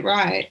the shit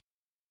ride.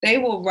 They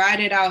will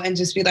ride it out and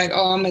just be like,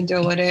 oh, I'm going to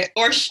deal with it.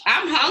 Or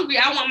I'm hungry.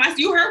 I want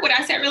you heard what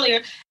I said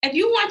earlier. If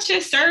you want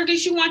your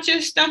service, you want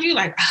your stuff, you're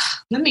like,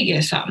 let me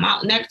get something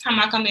out. Next time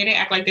I come here, they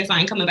act like this,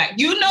 I ain't coming back.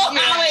 You know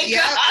how it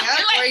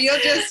goes. Or you'll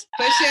just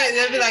push it.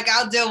 They'll be like,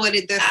 I'll deal with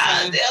it this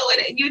time. I'll deal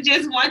with it. You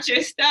just want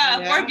your stuff.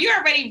 Yeah. Or if you're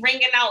already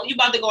ringing out, you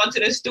about to go into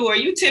the store,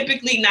 you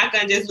typically not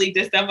going to just leave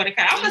this stuff on the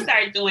counter. I'm going to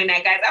start doing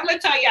that, guys. I'm going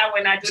to tell y'all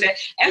when I do that.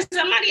 If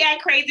somebody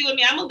act crazy with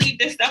me, I'm going to leave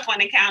this stuff on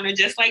the counter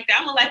just like that.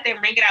 I'm going to let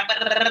them ring it out.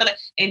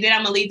 And then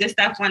I'm going to leave this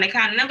stuff on the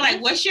counter. And I'm like,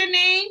 what's your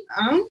name?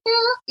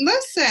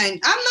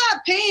 Listen, I'm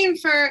not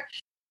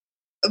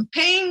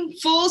paying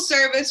full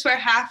service for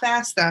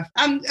half-ass stuff.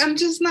 I'm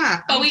just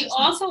not. But we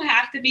also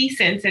have to be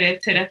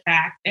sensitive to the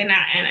fact, and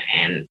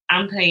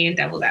I'm playing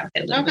devil's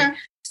advocate a little bit.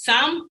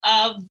 Some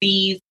of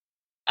these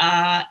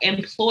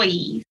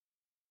employees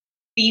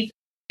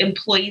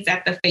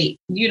at the face,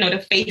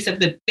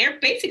 they're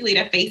basically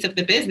the face of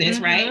the business,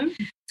 right?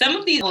 Some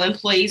of these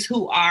employees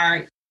who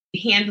are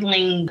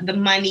handling the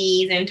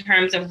monies in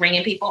terms of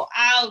ringing people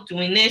out,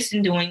 doing this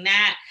and doing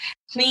that,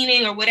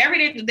 cleaning or whatever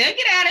they do, they'll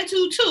get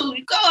attitude too.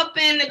 You go up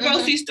in the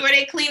grocery store,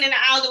 they cleaning the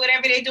aisles or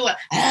whatever they're doing.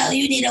 Oh,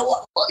 you need a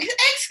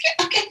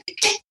okay.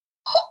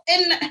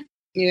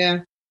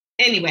 And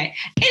anyway,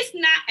 it's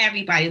not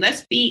everybody.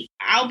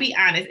 I'll be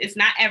honest, it's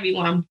not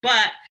everyone,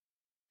 but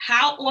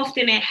how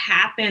often it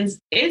happens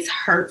is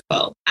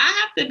hurtful. I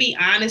have to be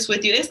honest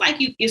with you. It's like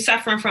you're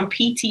suffering from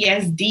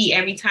PTSD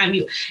every time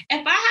if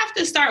I have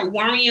to start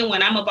worrying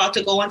when I'm about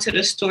to go into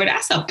the store,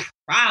 that's a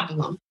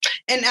problem.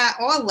 And at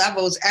all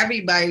levels,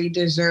 everybody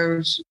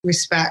deserves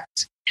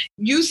respect.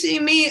 You see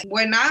me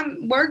when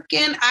I'm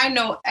working, I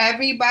know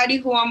everybody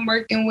who I'm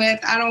working with.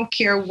 I don't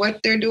care what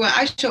they're doing.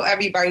 I show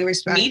everybody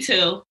respect. Me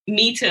too.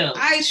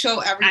 I show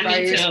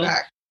everybody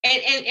respect.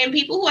 And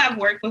people who have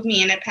worked with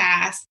me in the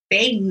past,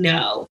 they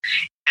know.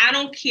 I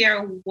don't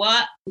care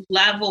what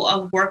level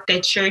of work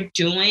that you're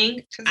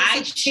doing.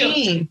 But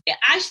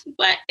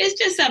it's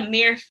just a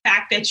mere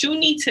fact that you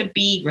need to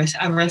be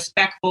a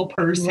respectful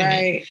person.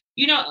 Right.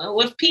 You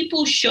know, if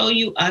people show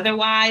you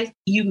otherwise,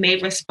 you may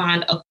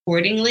respond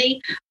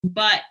accordingly.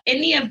 But in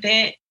the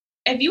event,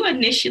 if you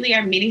initially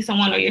are meeting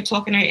someone or you're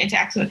talking or you're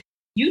interacting with,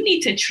 you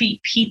need to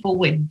treat people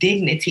with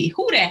dignity.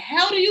 Who the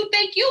hell do you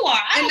think you are?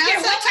 I don't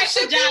care what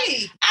type of job.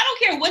 I don't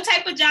care what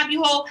type of job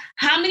you hold,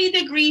 how many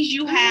degrees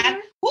you have.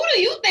 Who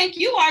do you think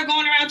you are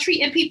going around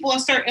treating people a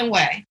certain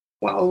way?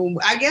 Well,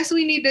 I guess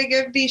we need to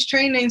give these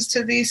trainings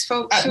to these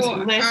folks who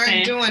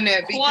aren't doing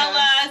it. Call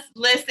us,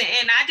 listen,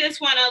 and I just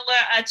want to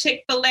let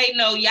Chick-fil-A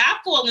know y'all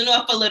falling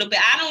off a little bit.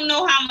 I don't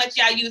know how much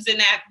y'all using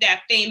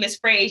that famous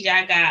phrase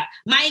y'all got.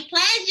 My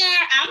pleasure.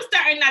 I'm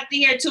starting not to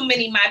hear too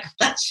many my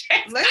pleasure.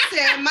 Listen,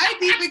 it might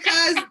be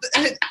because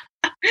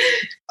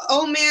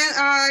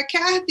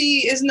Kathy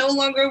is no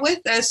longer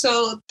with us,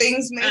 so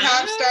things may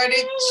have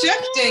started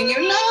shifting,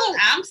 you know.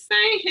 I'm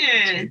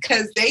saying.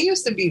 Because they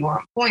used to be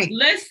on point.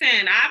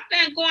 Listen, I've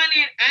been going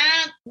in,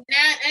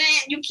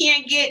 you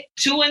can't get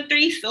 2 and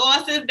 3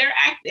 sauces.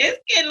 It's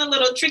getting a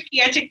little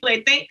tricky at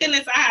Chick-fil-A. Thank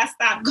goodness I had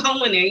stopped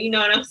going there, you know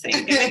what I'm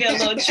saying? It's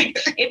get a little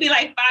tricky. It'd be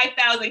like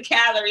 5,000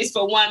 calories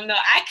for one meal.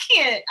 I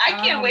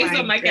can't waste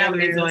all my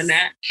calories on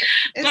that.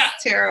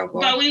 It's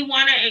terrible. But we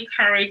want to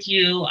encourage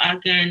you,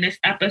 again, this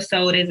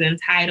episode is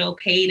entitled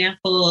Paid in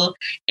Full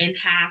and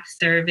Half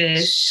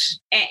Service.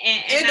 And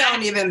it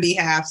don't even be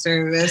half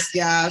service,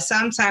 y'all.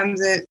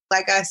 Sometimes it,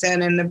 like I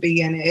said in the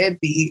beginning, it'd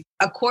be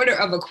a quarter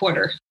of a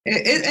quarter.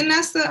 And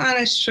that's the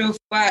honest truth.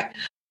 But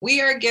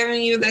we are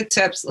giving you the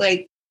tips.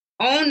 Like,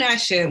 own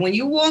that shit. When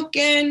you walk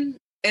in,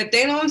 if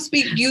they don't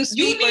speak, you speak.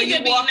 You need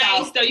to be nice,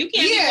 out. Though. You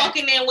can't be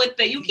walking in with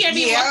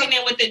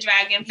the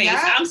dragon face.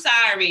 Yeah. I'm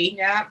sorry.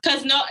 Yeah.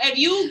 Because if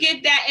you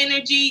get that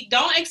energy,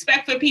 don't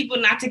expect for people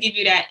not to give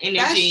you that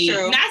energy. That's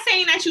true. Not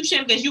saying that you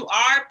shouldn't, because you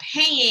are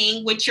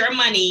paying with your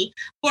money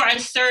for a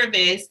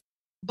service.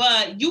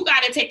 But you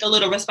got to take a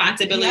little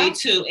responsibility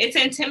too. It's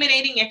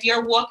intimidating if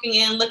you're walking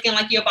in looking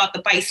like you're about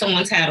to bite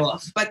someone's head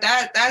off. But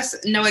that's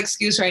no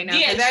excuse right now.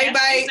 Yeah,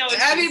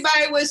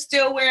 everybody was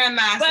still wearing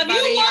masks. But if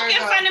you walk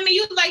in front of me,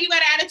 you look like you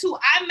got an attitude.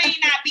 I may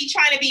not be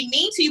trying to be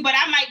mean to you, but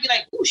I might be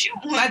like, "Ooh, shoot."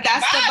 But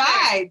that's the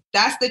vibe.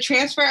 That's the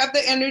transfer of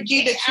the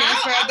energy. The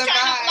transfer of the vibe. I'm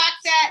trying to block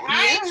that.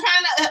 I ain't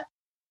trying to.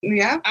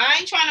 I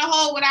ain't trying to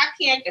hold what I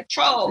can't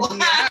control.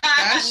 Yeah,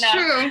 that's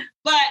true.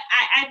 But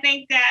I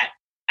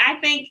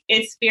think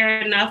it's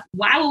fair enough.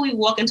 Why would we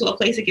walk into a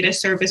place to get a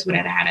service with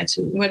an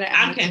attitude?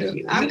 I'm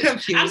confused.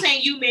 I'm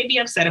saying you may be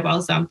upset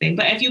about something,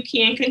 but if you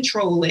can't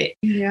control it,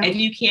 if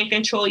you can't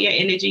control your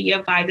energy,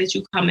 your vibe that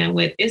you come in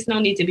with, it's no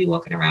need to be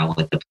walking around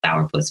with the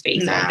sourpuss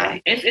face all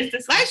day.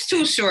 Life's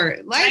too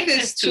short. Life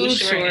is too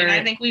short. And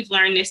I think we've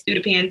learned this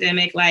through the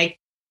pandemic. Like,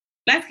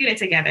 let's get it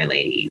together,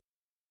 ladies.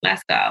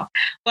 Let's go.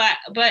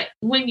 But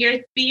when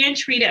you're being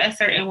treated a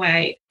certain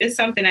way, it's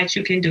something that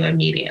you can do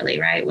immediately,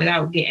 right?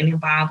 Without getting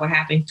involved or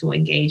having to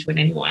engage with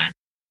anyone.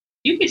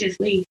 You can just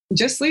leave.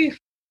 Just leave.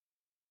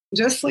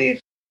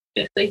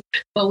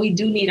 But we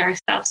do need our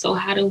stuff. So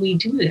how do we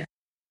do that?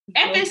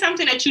 If it's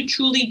something that you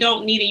truly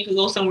don't need and you can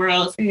go somewhere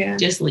else,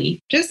 just leave.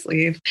 Just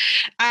leave.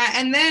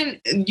 And then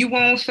you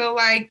won't feel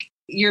like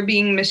you're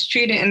being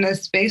mistreated in the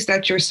space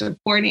that you're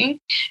supporting.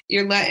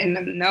 You're letting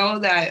them know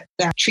that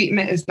that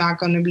treatment is not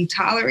going to be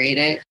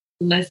tolerated.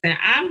 Listen,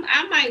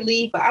 I might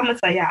leave, but I'm gonna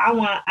tell you, I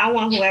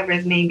want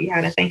whoever's name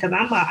behind the thing, because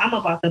I'm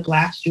about to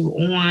blast you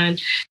on.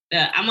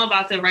 I'm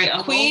about to write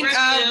a Queen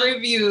whole of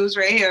reviews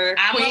right here.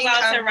 I'm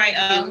about to write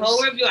a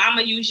whole review. I'm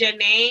gonna use your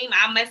name.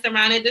 I'll mess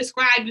around and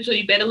describe you, so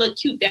you better look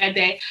cute that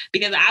day,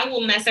 because I will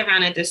mess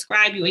around and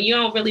describe you, and you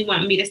don't really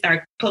want me to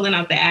start pulling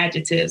out the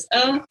adjectives.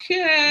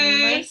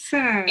 Okay.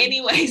 Listen.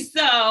 Anyway,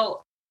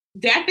 so.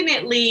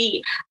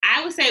 Definitely,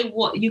 I would say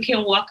you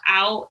can walk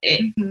out.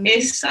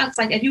 It sucks.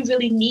 Like, if you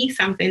really need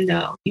something,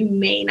 though, you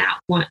may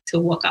not want to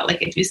walk out.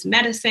 Like, if it's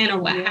medicine or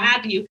what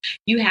have you,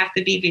 you have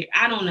to be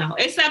I don't know.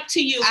 It's up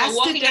to you. But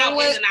walking out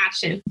is an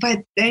option.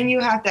 But then you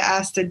have to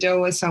ask to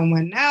deal with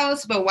someone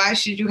else. But why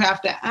should you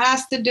have to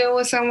ask to deal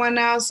with someone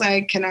else?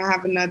 Like, can I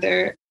have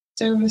another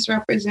service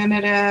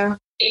representative?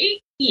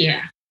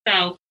 Yeah.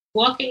 So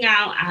walking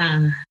out,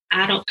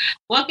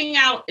 walking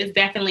out is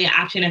definitely an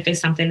option if it's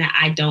something that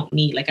I don't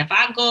need. Like, if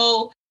I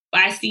go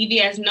by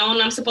CVS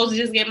knowing I'm supposed to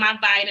just get my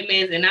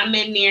vitamins and I'm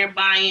in there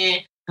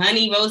buying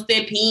honey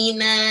roasted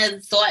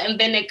peanuts, salt and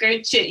vinegar,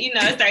 it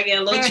start getting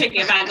a little tricky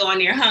if I go in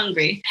there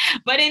hungry.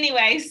 But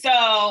anyway,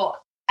 so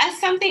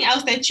something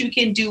else that you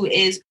can do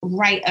is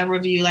write a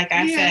review, like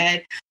I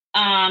said.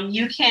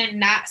 You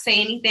cannot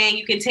say anything.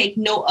 You can take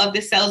note of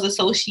the sales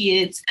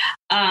associates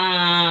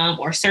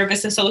or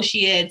service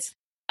associates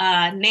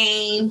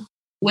name,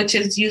 which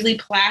is usually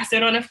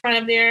plastered on the front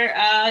of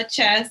their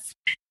chest,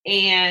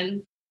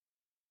 and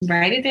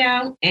write it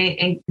down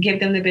and give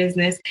them the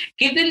business.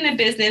 Give them the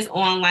business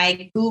on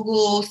like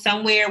Google,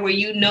 somewhere where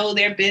you know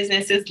their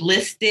business is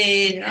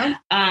listed. Yeah.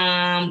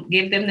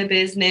 Give them the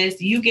business.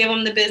 You give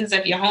them the business.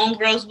 If your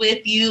homegirl's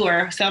with you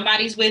or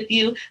somebody's with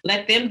you,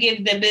 let them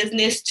give the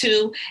business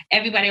to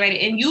everybody, right?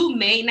 And you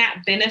may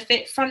not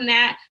benefit from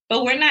that,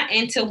 but we're not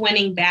into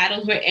winning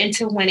battles. We're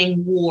into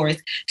winning wars.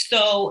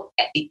 So,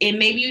 and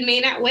maybe you may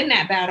not win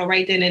that battle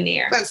right then and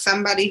there. But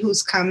somebody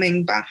who's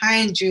coming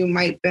behind you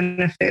might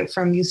benefit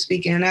from you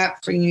speaking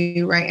up, for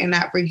you writing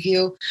that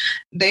review.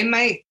 They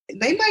might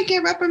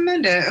get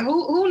reprimanded.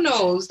 Who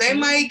knows? They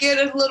might get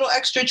a little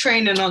extra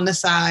training on the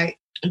side.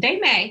 They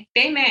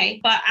may,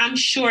 but I'm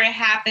sure it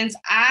happens.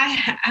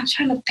 I'm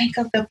trying to think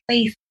of the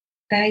place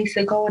that I used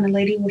to go and the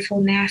lady was so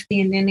nasty,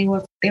 and then they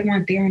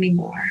weren't there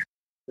anymore.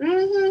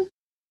 Mm-hmm.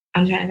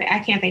 I'm trying to think. I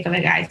can't think of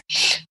it, guys.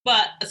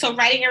 But so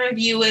writing a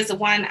review is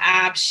one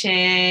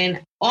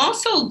option.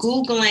 Also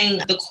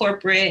Googling the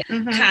corporate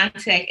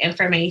contact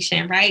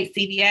information, right?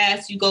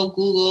 CVS, you go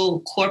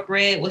Google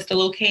corporate, what's the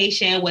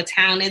location, what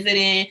town is it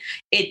in?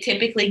 It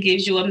typically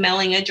gives you a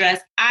mailing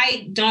address.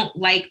 I don't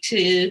like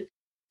to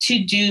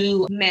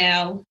do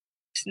snail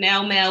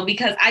mail,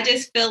 because I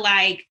just feel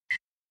like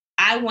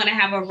I want to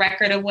have a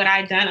record of what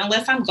I've done,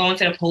 unless I'm going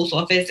to the post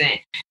office and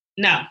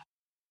no.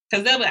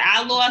 Because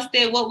I lost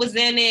it. What was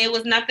in it?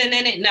 Was nothing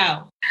in it?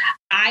 No.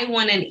 I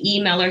want an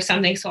email or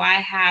something, so I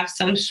have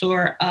some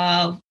sort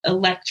of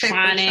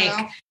electronic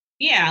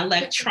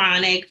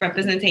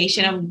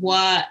representation of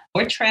what,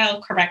 or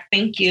trail, correct,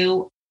 thank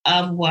you,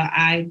 of what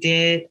I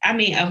did. I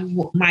mean,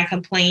 of my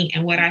complaint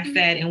and what I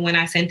said and when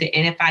I sent it,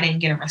 and if I didn't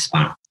get a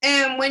response.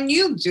 And when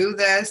you do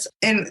this,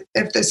 and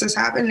if this is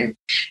happening,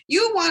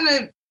 you want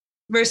to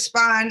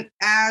respond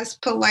as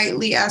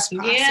politely as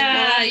possible.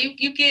 Yeah,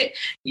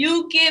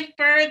 you get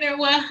further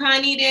with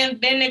honey than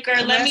vinegar.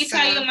 Let me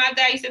tell you, my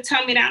dad used to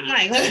tell me that. I'm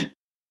like,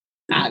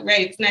 I'm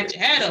ready to snatch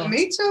your head off.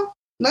 Me too.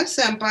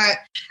 Listen, but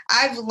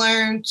I've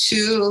learned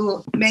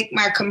to make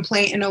my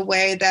complaint in a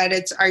way that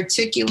it's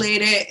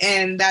articulated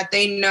and that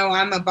they know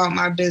I'm about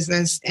my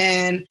business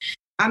and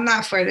I'm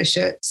not for the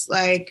shits.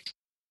 Like,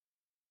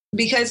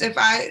 because if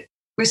I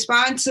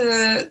respond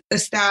to a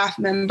staff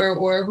member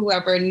or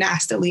whoever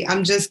nastily,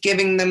 I'm just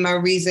giving them a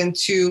reason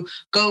to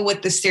go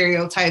with the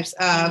stereotypes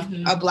of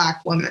a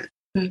Black woman,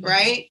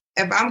 right?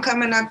 If I'm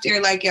coming up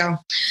there like, yo,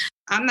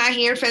 I'm not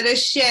here for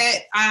this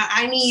shit.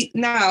 I'm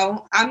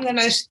gonna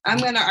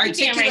articulate.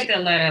 You can't write the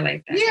letter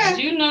like that. Yeah.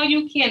 You know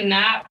you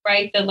cannot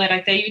write the letter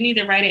like that. You need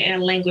to write it in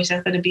a language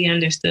that's going to be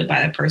understood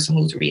by the person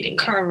who's reading it.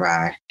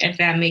 Correct. If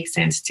that makes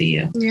sense to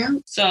you. Yeah.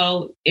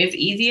 So it's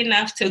easy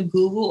enough to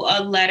Google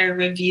a letter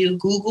review.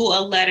 Google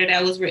a letter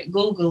that was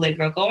Google it,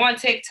 girl. Go on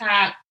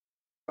TikTok,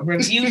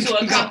 review to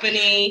a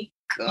company.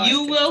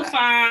 You will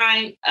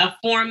find a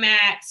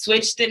format,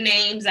 switch the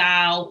names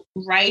out,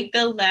 write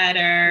the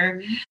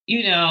letter.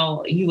 You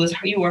know, you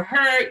were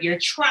hurt, you're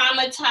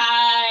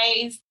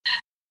traumatized.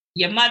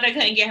 Your mother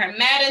couldn't get her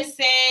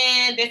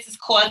medicine. This is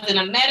causing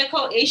a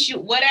medical issue,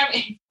 whatever.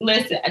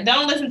 Listen,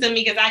 don't listen to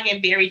me because I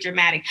get very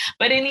dramatic.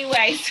 But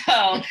anyway,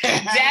 so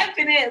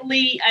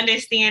definitely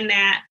understand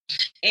that.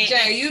 And,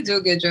 Jay, you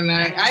do get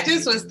dramatic. I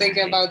just was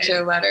thinking about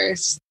your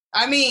letters.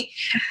 I mean,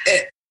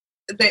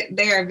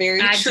 they are very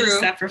true. I just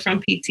suffer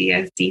from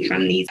PTSD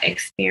from these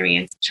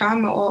experiences.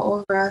 Trauma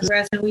all over us.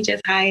 And we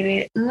just hide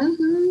it.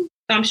 So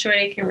I'm sure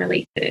they can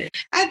relate to it.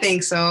 I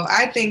think so.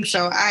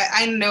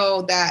 I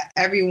know that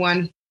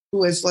everyone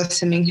who is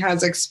listening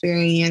has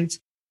experienced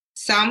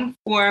some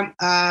form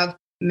of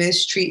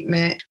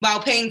mistreatment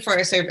while paying for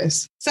a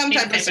service. Any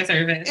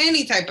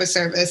type of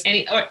service.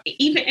 Or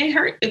even it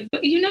hurt.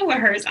 You know what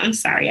hurts? I'm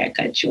sorry I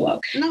cut you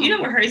off. No. You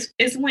know what hurts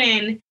is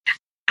when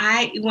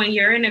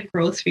you're in a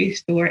grocery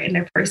store and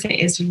the person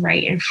is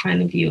right in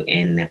front of you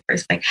and the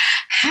person's like,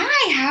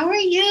 hi, how are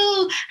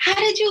you? How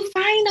did you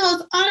find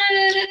those?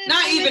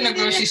 Not even a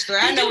grocery store.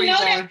 I know where you're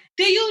going.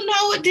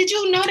 Did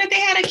you know that they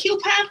had a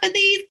coupon for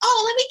these?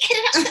 Oh, let me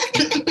get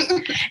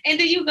it. And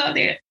then you go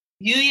there.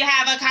 Do you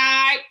have a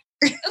card?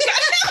 Do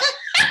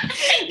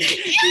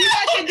you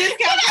got your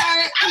discount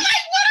card? I'm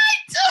like, what I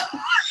do?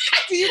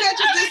 Do you got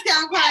your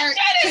discount card?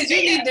 Because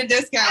you need the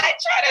discount. I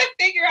try to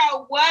figure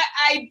out what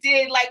I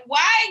did. Like,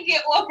 why I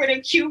get offered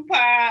a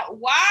coupon?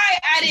 Why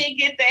I didn't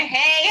get the,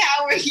 hey,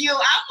 how are you?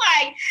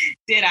 I'm like,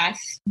 did I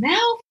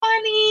smell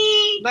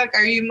funny? Look,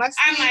 are you musty?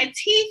 Are my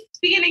teeth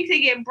beginning to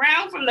get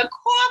brown from the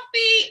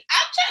coffee?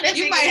 I'm trying to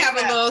You might have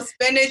a little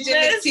spinach in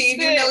the teeth.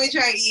 You know, we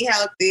try to eat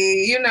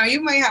healthy. You know,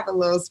 you might have a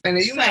little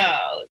spinach.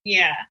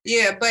 Yeah.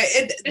 Yeah, but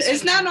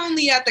it's not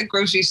only at the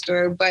grocery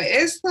store, but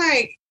it's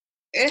like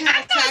It I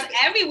has know it's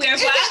everywhere,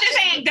 but I'm just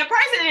saying the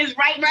person is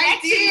right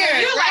next to you.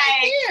 there. You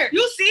Right there.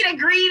 you see the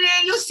greeting,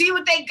 you see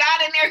what they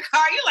got in their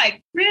car. You're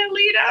like,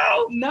 really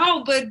though?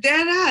 No, but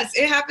that has.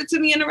 It happened to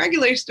me in a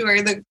regular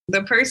store.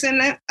 The person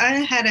that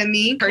ahead of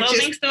me purchased.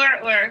 Clothing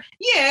store or?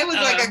 Yeah, it was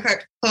like a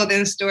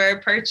clothing store.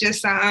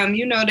 Purchase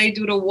they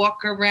do the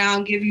walk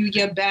around, give you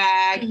your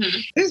bag.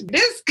 Mm-hmm.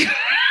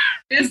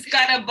 This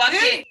got a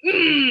bucket.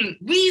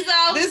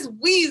 Weasel. This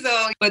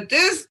weasel, but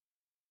this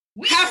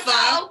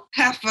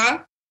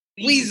heifer,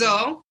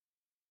 weasel,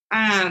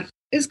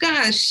 is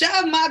gonna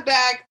shove my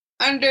bag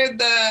under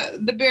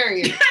the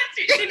barrier.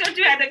 She thought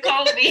you had to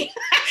call me.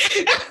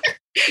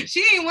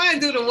 She didn't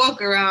want to do the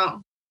walk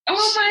around.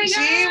 Oh my God.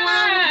 She didn't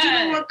want to do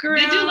the walk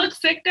around. Did you look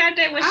sick that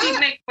day? Were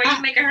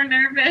you making her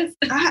nervous?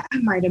 I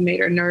might have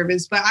made her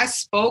nervous, but I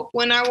spoke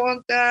when I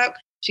walked up.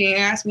 She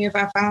asked me if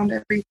I found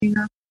everything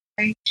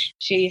okay.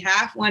 She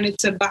half wanted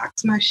to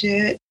box my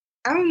shit.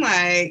 I'm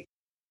like,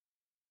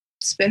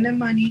 spending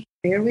money.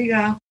 Here we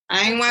go.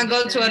 I didn't want to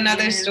go to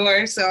another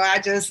store, so I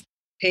just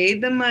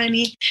paid the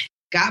money,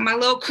 got my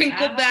little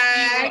crinkle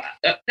bag.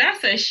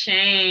 That's a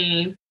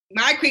shame.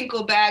 My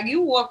crinkle bag,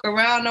 you walk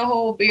around the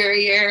whole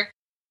barrier.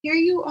 Here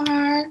you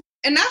are.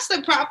 And that's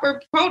the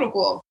proper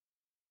protocol.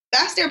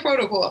 That's their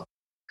protocol.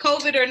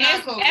 COVID or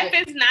not COVID. If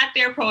it's not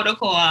their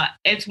protocol,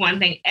 it's one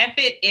thing. If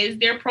it is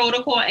their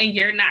protocol and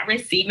you're not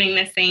receiving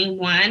the same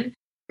one,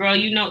 girl,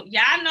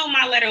 y'all know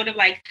my letter would have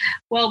like,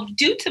 well,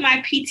 due to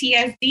my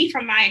PTSD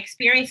from my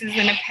experiences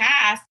in the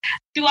past,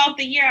 throughout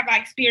the year,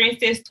 I've experienced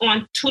this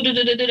on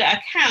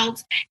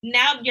accounts.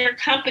 Now your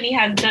company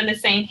has done the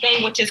same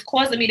thing, which is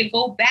causing me to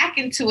go back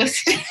into a...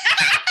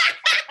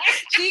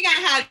 She got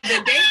to have the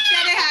date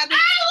that it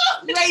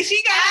happened. Like,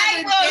 she got to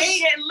have the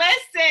date.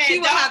 Listen. She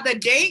will have the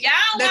date, y'all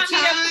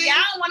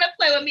want to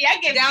play with me. I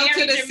get down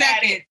very to the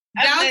dramatic. second.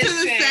 Down to the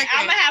second.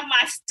 I'm gonna have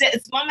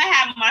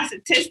my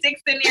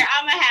statistics in there.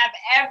 I'm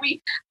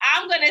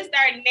gonna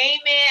start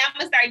naming. I'm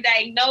gonna start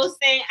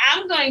diagnosing.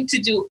 I'm going to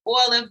do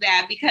all of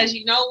that because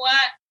you know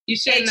what?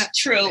 It's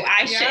true.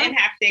 I shouldn't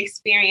have to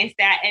experience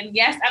that. And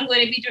yes, I'm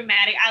going to be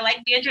dramatic. I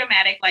like being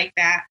dramatic like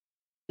that.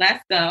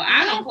 Let's go.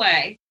 I don't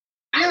play.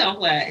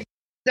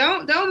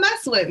 Don't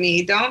mess with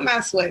me. Don't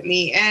mess with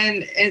me.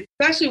 And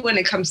especially when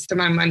it comes to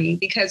my money,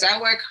 because I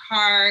work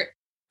hard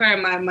for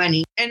my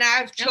money. And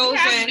I've chosen... And we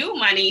have new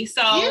money,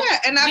 so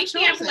we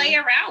can't play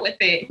around with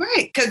it.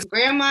 Right, because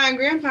grandma and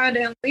grandpa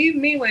didn't leave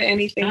me with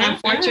anything,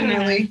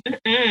 unfortunately.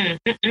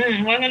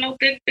 Wasn't no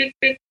big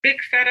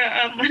set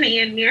of money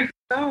in there.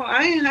 No,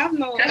 I didn't have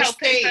no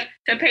estate.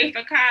 To pay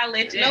for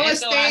college. No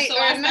estate so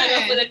I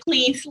started off with a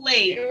clean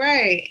slate.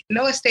 Right,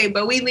 no estate,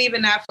 but we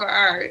leaving that for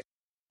art,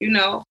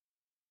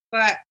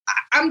 But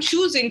I'm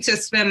choosing to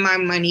spend my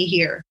money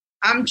here.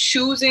 I'm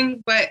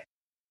choosing, but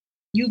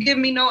you give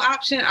me no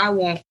option, I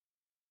won't.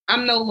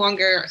 I'm no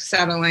longer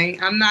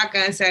settling. I'm not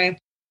going to say,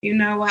 you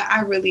know what,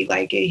 I really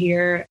like it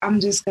here. I'm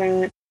just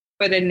going to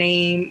for the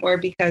name or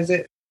because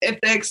if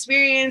the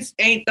experience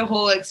ain't the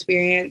whole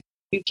experience,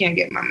 you can't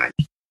get my money.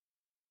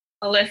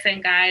 Well,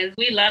 listen, guys,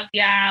 we love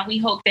y'all. We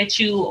hope that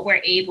you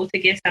were able to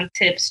get some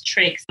tips,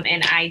 tricks,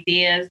 and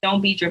ideas.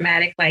 Don't be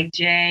dramatic like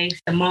Jay,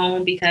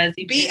 Simone, because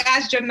be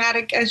as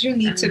dramatic as you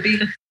need to be.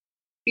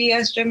 Be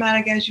as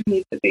dramatic as you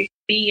need to be.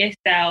 Be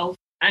yourself.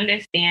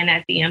 Understand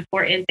that the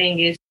important thing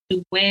is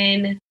to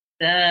win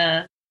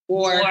the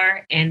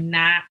war and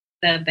not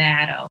the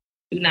battle.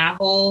 Do not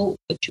hold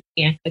what you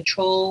can't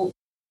control.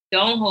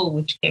 Don't hold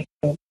what you can't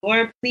control.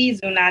 Or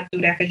please do not do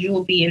that because you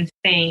will be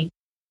insane.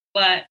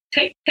 But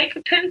take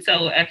a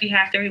pencil if you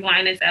have to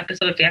rewind this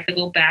episode, if you have to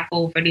go back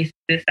over this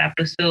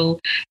episode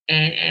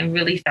and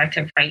really start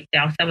to write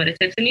down some of the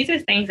tips. And these are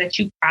things that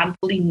you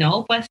probably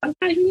know, but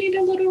sometimes you need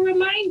a little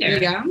reminder.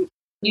 Yeah.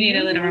 You need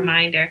a little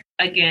reminder.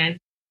 Again,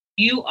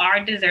 you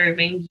are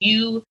deserving.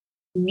 You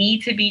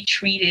need to be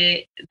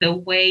treated the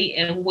way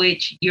in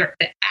which the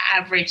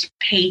average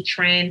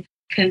patron,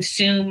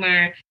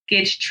 consumer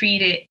gets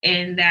treated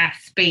in that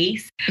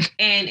space.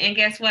 And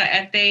guess what?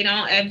 If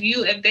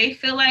they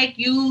feel like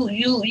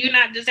you're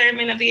not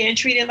deserving of being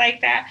treated like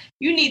that,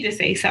 you need to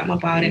say something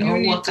about it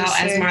or walk out,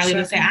 as Marley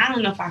would say. I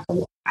don't know if I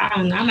can. I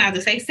don't know. I'm gonna have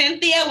to say,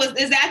 Cynthia,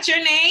 is that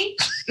your name?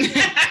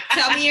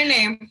 Tell me your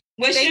name.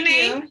 What's your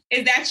name?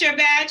 Is that your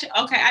badge?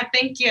 Okay, I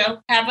thank you.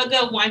 Have a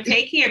good one.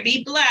 Take care.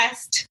 Be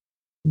blessed.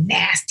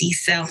 Nasty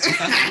self.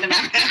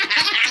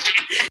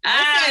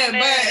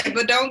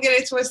 But don't get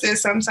it twisted.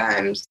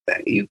 Sometimes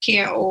you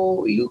can't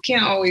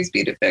always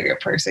be the bigger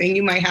person.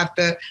 You might have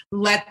to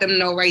let them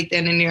know right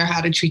then and there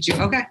how to treat you.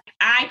 Okay.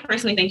 I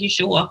personally think you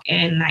should walk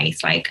in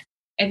nice. Like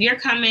if you're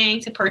coming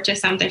to purchase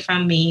something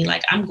from me,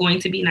 like I'm going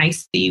to be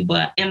nice to you,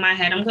 but in my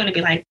head I'm going to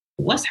be like,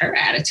 what's her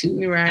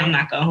attitude? Right. I'm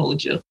not going to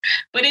hold you.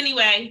 But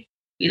anyway,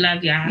 we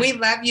love y'all. We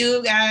love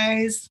you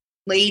guys,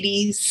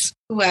 ladies,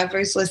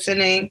 whoever's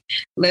listening.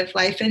 Live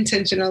life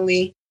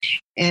intentionally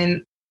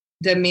and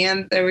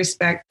demand the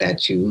respect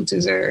that you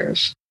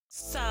deserve.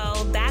 So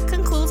that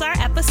concludes our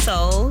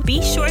episode.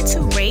 Be sure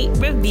to rate,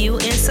 review,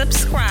 and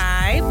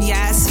subscribe.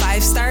 Yes,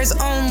 5 stars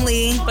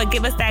only. But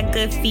give us that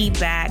good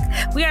feedback.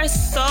 We are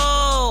so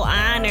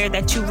honored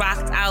that you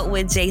rocked out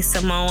with J.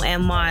 Simone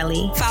and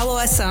Marley. Follow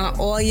us on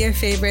all your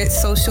favorite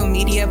social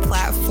media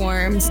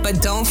platforms.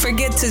 But don't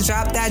forget to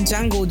drop that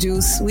jungle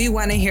juice. We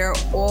want to hear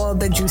all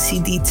the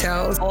juicy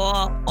details.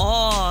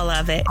 All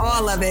of it.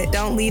 All of it.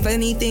 Don't leave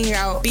anything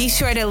out. Be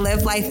sure to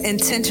live life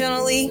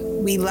intentionally.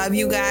 We love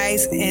you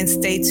guys and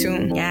stay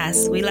tuned.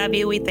 Yes, we love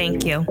you. We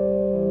thank you.